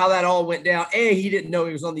 how that all went down, he didn't know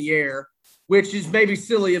he was on the air, which is maybe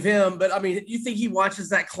silly of him. But, I mean, you think he watches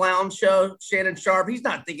that clown show, Shannon Sharp? He's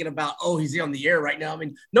not thinking about, he's on the air right now. I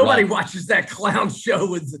mean, nobody watches that clown show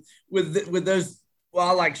with those. Well,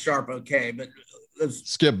 I like Sharp, okay, but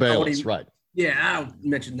Skip Bayless, right? Yeah, I don't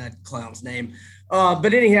mention that clown's name.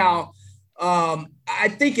 But anyhow, I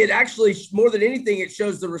think it actually, more than anything, it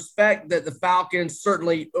shows the respect that the Falcons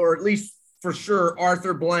certainly, or at least for sure,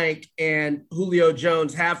 Arthur Blank and Julio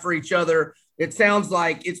Jones have for each other. It sounds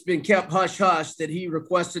like it's been kept hush-hush that he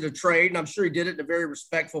requested a trade, and I'm sure he did it in a very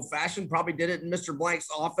respectful fashion, probably did it in Mr. Blank's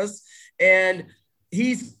office, and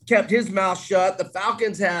he's kept his mouth shut. The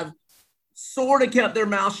Falcons have sort of kept their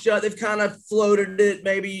mouth shut. They've kind of floated it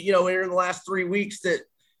maybe, in the last 3 weeks that,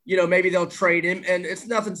 maybe they'll trade him, and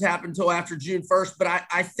nothing's happened until after June 1st. But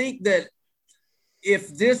I think that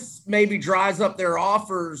if this maybe dries up their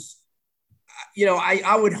offers,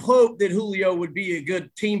 I would hope that Julio would be a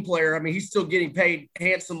good team player. I mean, he's still getting paid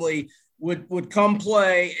handsomely, would come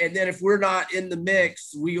play. And then if we're not in the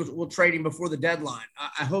mix, we'll trade him before the deadline.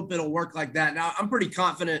 I hope it'll work like that. Now, I'm pretty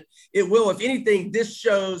confident it will. If anything, this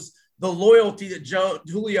shows the loyalty that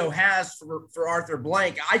Julio has for Arthur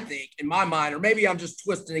Blank, I think, in my mind, or maybe I'm just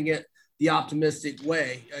twisting it the optimistic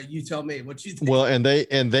way. You tell me what you think. Well, and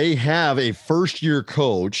they have a first-year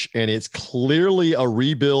coach, and it's clearly a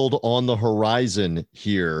rebuild on the horizon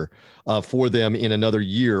here for them in another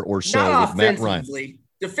year or so. Not with Matt Ryan.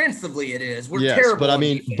 Defensively, it is. We're yes, terrible. But I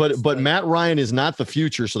mean, defense, but Matt Ryan is not the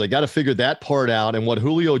future, so they got to figure that part out. And what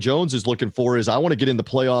Julio Jones is looking for is, I want to get in the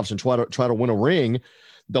playoffs and try to win a ring.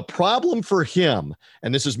 The problem for him,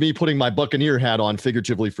 and this is me putting my Buccaneer hat on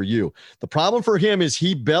figuratively for you, the problem for him is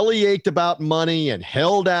he belly ached about money and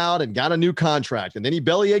held out and got a new contract. And then he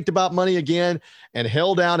belly ached about money again and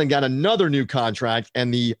held out and got another new contract.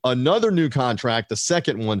 And another new contract, the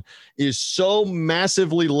second one, is so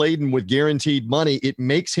massively laden with guaranteed money, it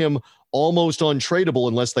makes him almost untradeable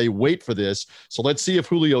unless they wait for this. So let's see if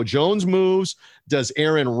Julio Jones moves. Does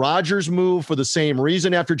Aaron Rodgers move for the same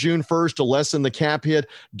reason after June 1st to lessen the cap hit?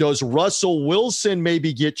 Does Russell Wilson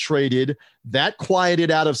maybe get traded? That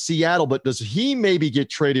quieted out of Seattle, but does he maybe get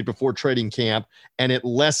traded before trading camp and it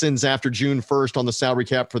lessens after June 1st on the salary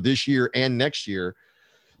cap for this year and next year?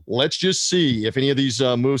 Let's just see if any of these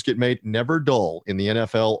moves get made. Never dull in the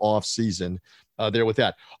NFL offseason. There with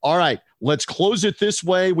that. All right, let's close it this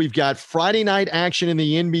way. We've got Friday night action in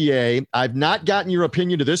the NBA. I've not gotten your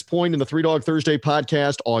opinion to this point in the Three Dog Thursday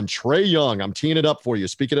podcast on Trae Young. I'm teeing it up for you.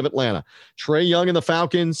 Speaking of Atlanta, Trae Young and the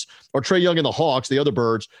Falcons, or Trae Young and the Hawks, the other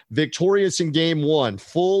birds, victorious in game one.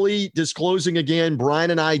 Fully disclosing again, Brian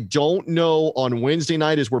and I don't know on Wednesday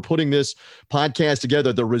night as we're putting this podcast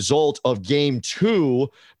together the result of game two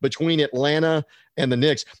between Atlanta and the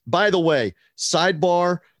Knicks. By the way,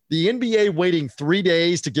 sidebar, the NBA waiting 3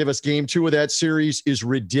 days to give us game two of that series is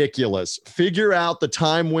ridiculous. Figure out the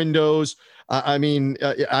time windows.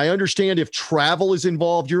 I understand if travel is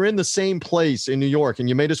involved, you're in the same place in New York and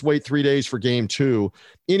you made us wait 3 days for game two.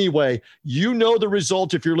 Anyway, you know the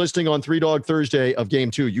result if you're listening on Three Dog Thursday of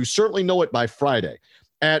game two. You certainly know it by Friday.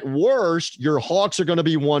 At worst, your Hawks are going to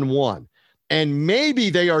be 1-1. And maybe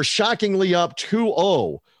they are shockingly up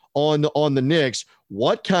 2-0 on the Knicks.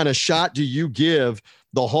 What kind of shot do you give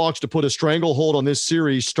the Hawks to put a stranglehold on this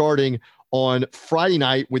series starting on Friday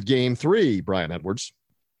night with game three, Brian Edwards?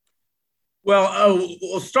 Well,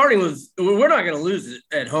 starting with, we're not going to lose it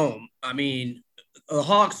at home. I mean, the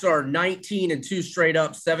Hawks are 19-2 straight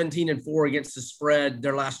up, 17-4 against the spread.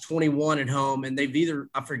 Their last 21 at home, and they've either,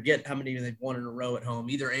 I forget how many they've won in a row at home,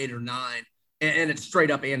 either 8 or 9, and it's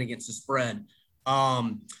straight up and against the spread.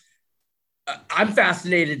 I'm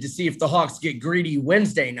fascinated to see if the Hawks get greedy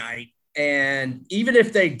Wednesday night. And even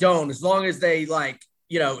if they don't, as long as they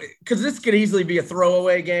because this could easily be a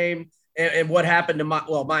throwaway game. And what happened to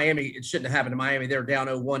Miami, it shouldn't have happened to Miami. They were down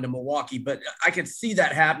 0-1 to Milwaukee, but I could see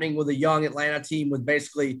that happening with a young Atlanta team with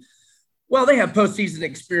basically, they have postseason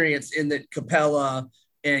experience in that Capella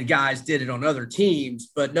and guys did it on other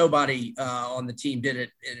teams, but nobody on the team did it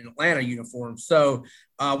in an Atlanta uniform. So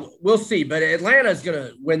we'll see, but Atlanta is going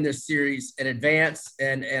to win this series and advance.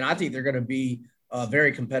 And I think they're going to be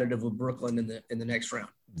very competitive with Brooklyn in the next round.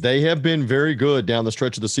 They have been very good down the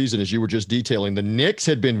stretch of the season, as you were just detailing. The Knicks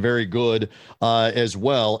had been very good as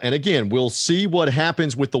well. And again, we'll see what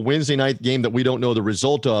happens with the Wednesday night game that we don't know the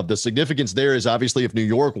result of. The significance there is obviously if New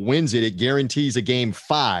York wins it, it guarantees a game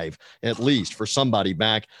 5 at least for somebody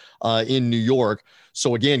back in New York.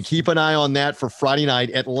 So again, keep an eye on that for Friday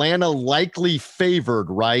night. Atlanta likely favored,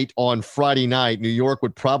 right, on Friday night. New York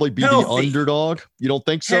would probably be the underdog. You don't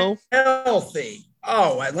think so? Healthy.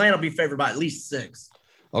 Oh, Atlanta will be favored by at least 6.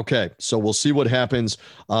 Okay, so we'll see what happens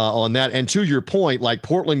on that. And to your point, like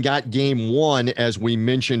Portland got game 1, as we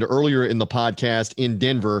mentioned earlier in the podcast, in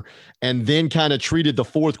Denver, and then kind of treated the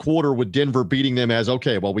fourth quarter with Denver beating them as,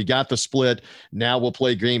 okay, well, we got the split. Now we'll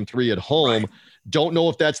play game 3 at home. Right. Don't know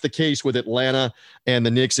if that's the case with Atlanta and the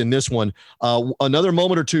Knicks in this one. Another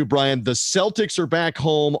moment or two, Brian. The Celtics are back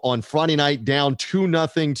home on Friday night, down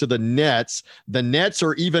 2-0 to the Nets. The Nets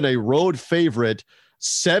are even a road favorite,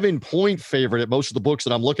 7-point favorite at most of the books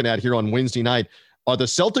that I'm looking at here on Wednesday night. Are the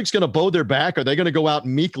Celtics going to bow their back? Are they going to go out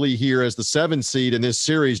meekly here as the 7 seed in this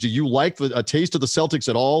series? Do you like a taste of the Celtics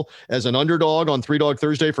at all as an underdog on Three Dog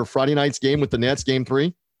Thursday for Friday night's game with the Nets, game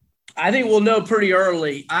 3? I think we'll know pretty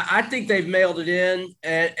early. I think they've mailed it in,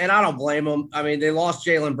 and I don't blame them. I mean, they lost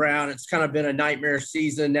Jaylen Brown. It's kind of been a nightmare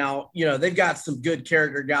season. Now, they've got some good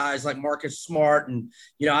character guys like Marcus Smart, and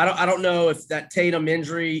I don't know if that Tatum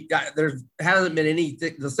injury. There hasn't been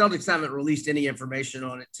anything. The Celtics haven't released any information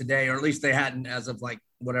on it today, or at least they hadn't as of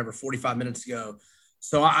 45 minutes ago.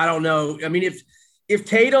 So I don't know. I mean, if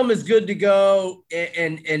Tatum is good to go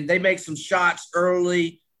and they make some shots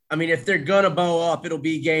early. I mean, if they're going to bow up, it'll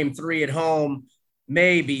be game 3 at home,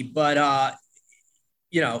 maybe. But,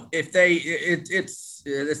 if this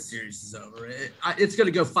series is over. It's going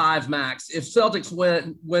to go 5 max. If Celtics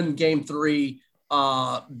win game 3,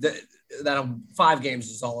 that'll 5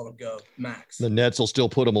 games is all it'll go max. The Nets will still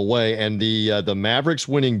put them away. And the Mavericks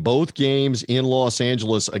winning both games in Los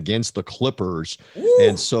Angeles against the Clippers. Woo!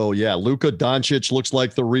 And so, Luka Doncic looks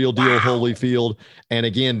like the real deal, Holyfield. And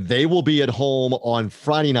again, they will be at home on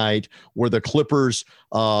Friday night where the Clippers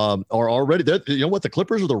are already there. You know what? The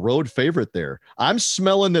Clippers are the road favorite there. I'm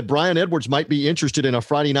smelling that Brian Edwards might be interested in a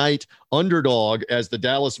Friday night underdog as the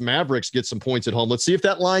Dallas Mavericks get some points at home. Let's see if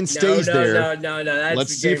that line stays there. No.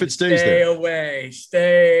 Let's see if it stays there.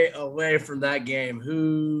 Stay away from that game.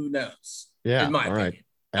 Who knows? Yeah. In my all right. opinion.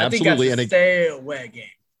 Absolutely. I think that's a stay away game.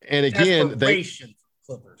 And again,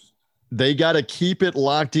 Clippers. They got to keep it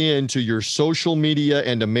locked in to your social media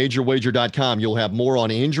and to MajorWager.com. You'll have more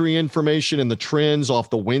on injury information and the trends off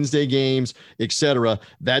the Wednesday games, etc.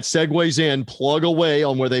 That segues in. Plug away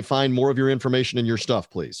on where they find more of your information and your stuff,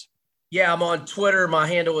 please. Yeah, I'm on Twitter. My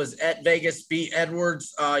handle is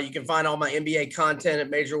 @VegasBEdwards. You can find all my NBA content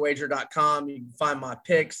at MajorWager.com. You can find my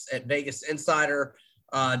picks at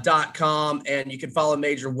VegasInsider.com, and you can follow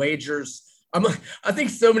Major Wagers. I think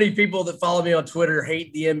so many people that follow me on Twitter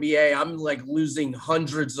hate the NBA. I'm losing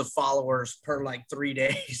hundreds of followers per 3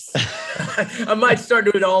 days. I might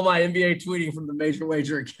start doing all my NBA tweeting from the Major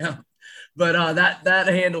Wager account, but that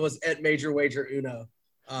handle is @MajorWagerUno.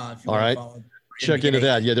 All right. Check into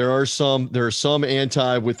that. Yeah, there are some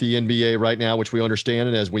anti with the NBA right now, which we understand.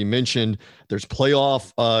 And as we mentioned, there's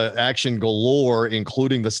playoff action galore,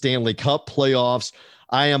 including the Stanley Cup playoffs.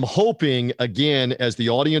 I am hoping, again, as the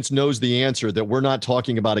audience knows the answer, that we're not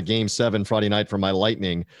talking about a Game 7 Friday night for my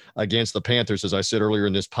Lightning against the Panthers. As I said earlier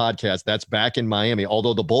in this podcast, that's back in Miami.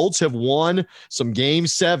 Although the Bolts have won some Game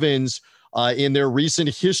 7s in their recent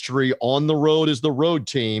history on the road as the road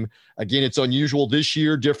team. Again, it's unusual this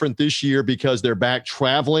year, different this year because they're back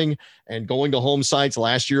traveling and going to home sites.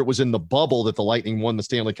 Last year, it was in the bubble that the Lightning won the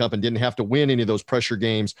Stanley Cup and didn't have to win any of those pressure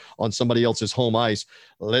games on somebody else's home ice.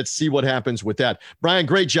 Let's see what happens with that. Brian,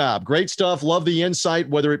 great job. Great stuff. Love the insight,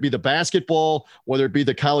 whether it be the basketball, whether it be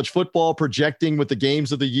the college football, projecting with the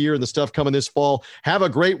games of the year and the stuff coming this fall. Have a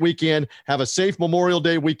great weekend. Have a safe Memorial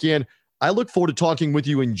Day weekend. I look forward to talking with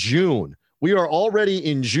you in June. We are already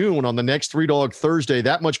in June on the next Three Dog Thursday,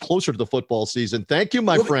 that much closer to the football season. Thank you,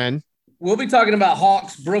 my friend. We'll be talking about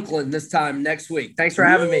Hawks Brooklyn this time next week. Thanks for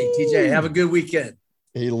having me, TJ. Have a good weekend.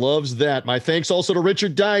 He loves that. My thanks also to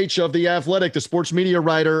Richard Deitch of The Athletic, the sports media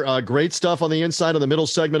writer. Great stuff on the inside of the middle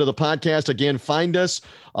segment of the podcast. Again, find us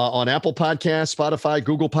on Apple Podcasts, Spotify,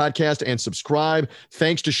 Google Podcast, and subscribe.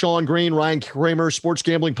 Thanks to Sean Green, Ryan Kramer,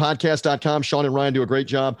 sportsgamblingpodcast.com. Sean and Ryan do a great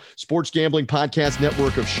job. Sports Gambling Podcast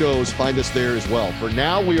network of shows. Find us there as well. For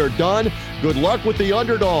now, we are done. Good luck with the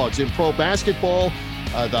underdogs in pro basketball,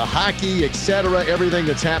 the hockey, etc., everything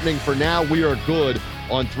that's happening. For now, we are good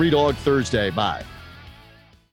on Three Dog Thursday. Bye.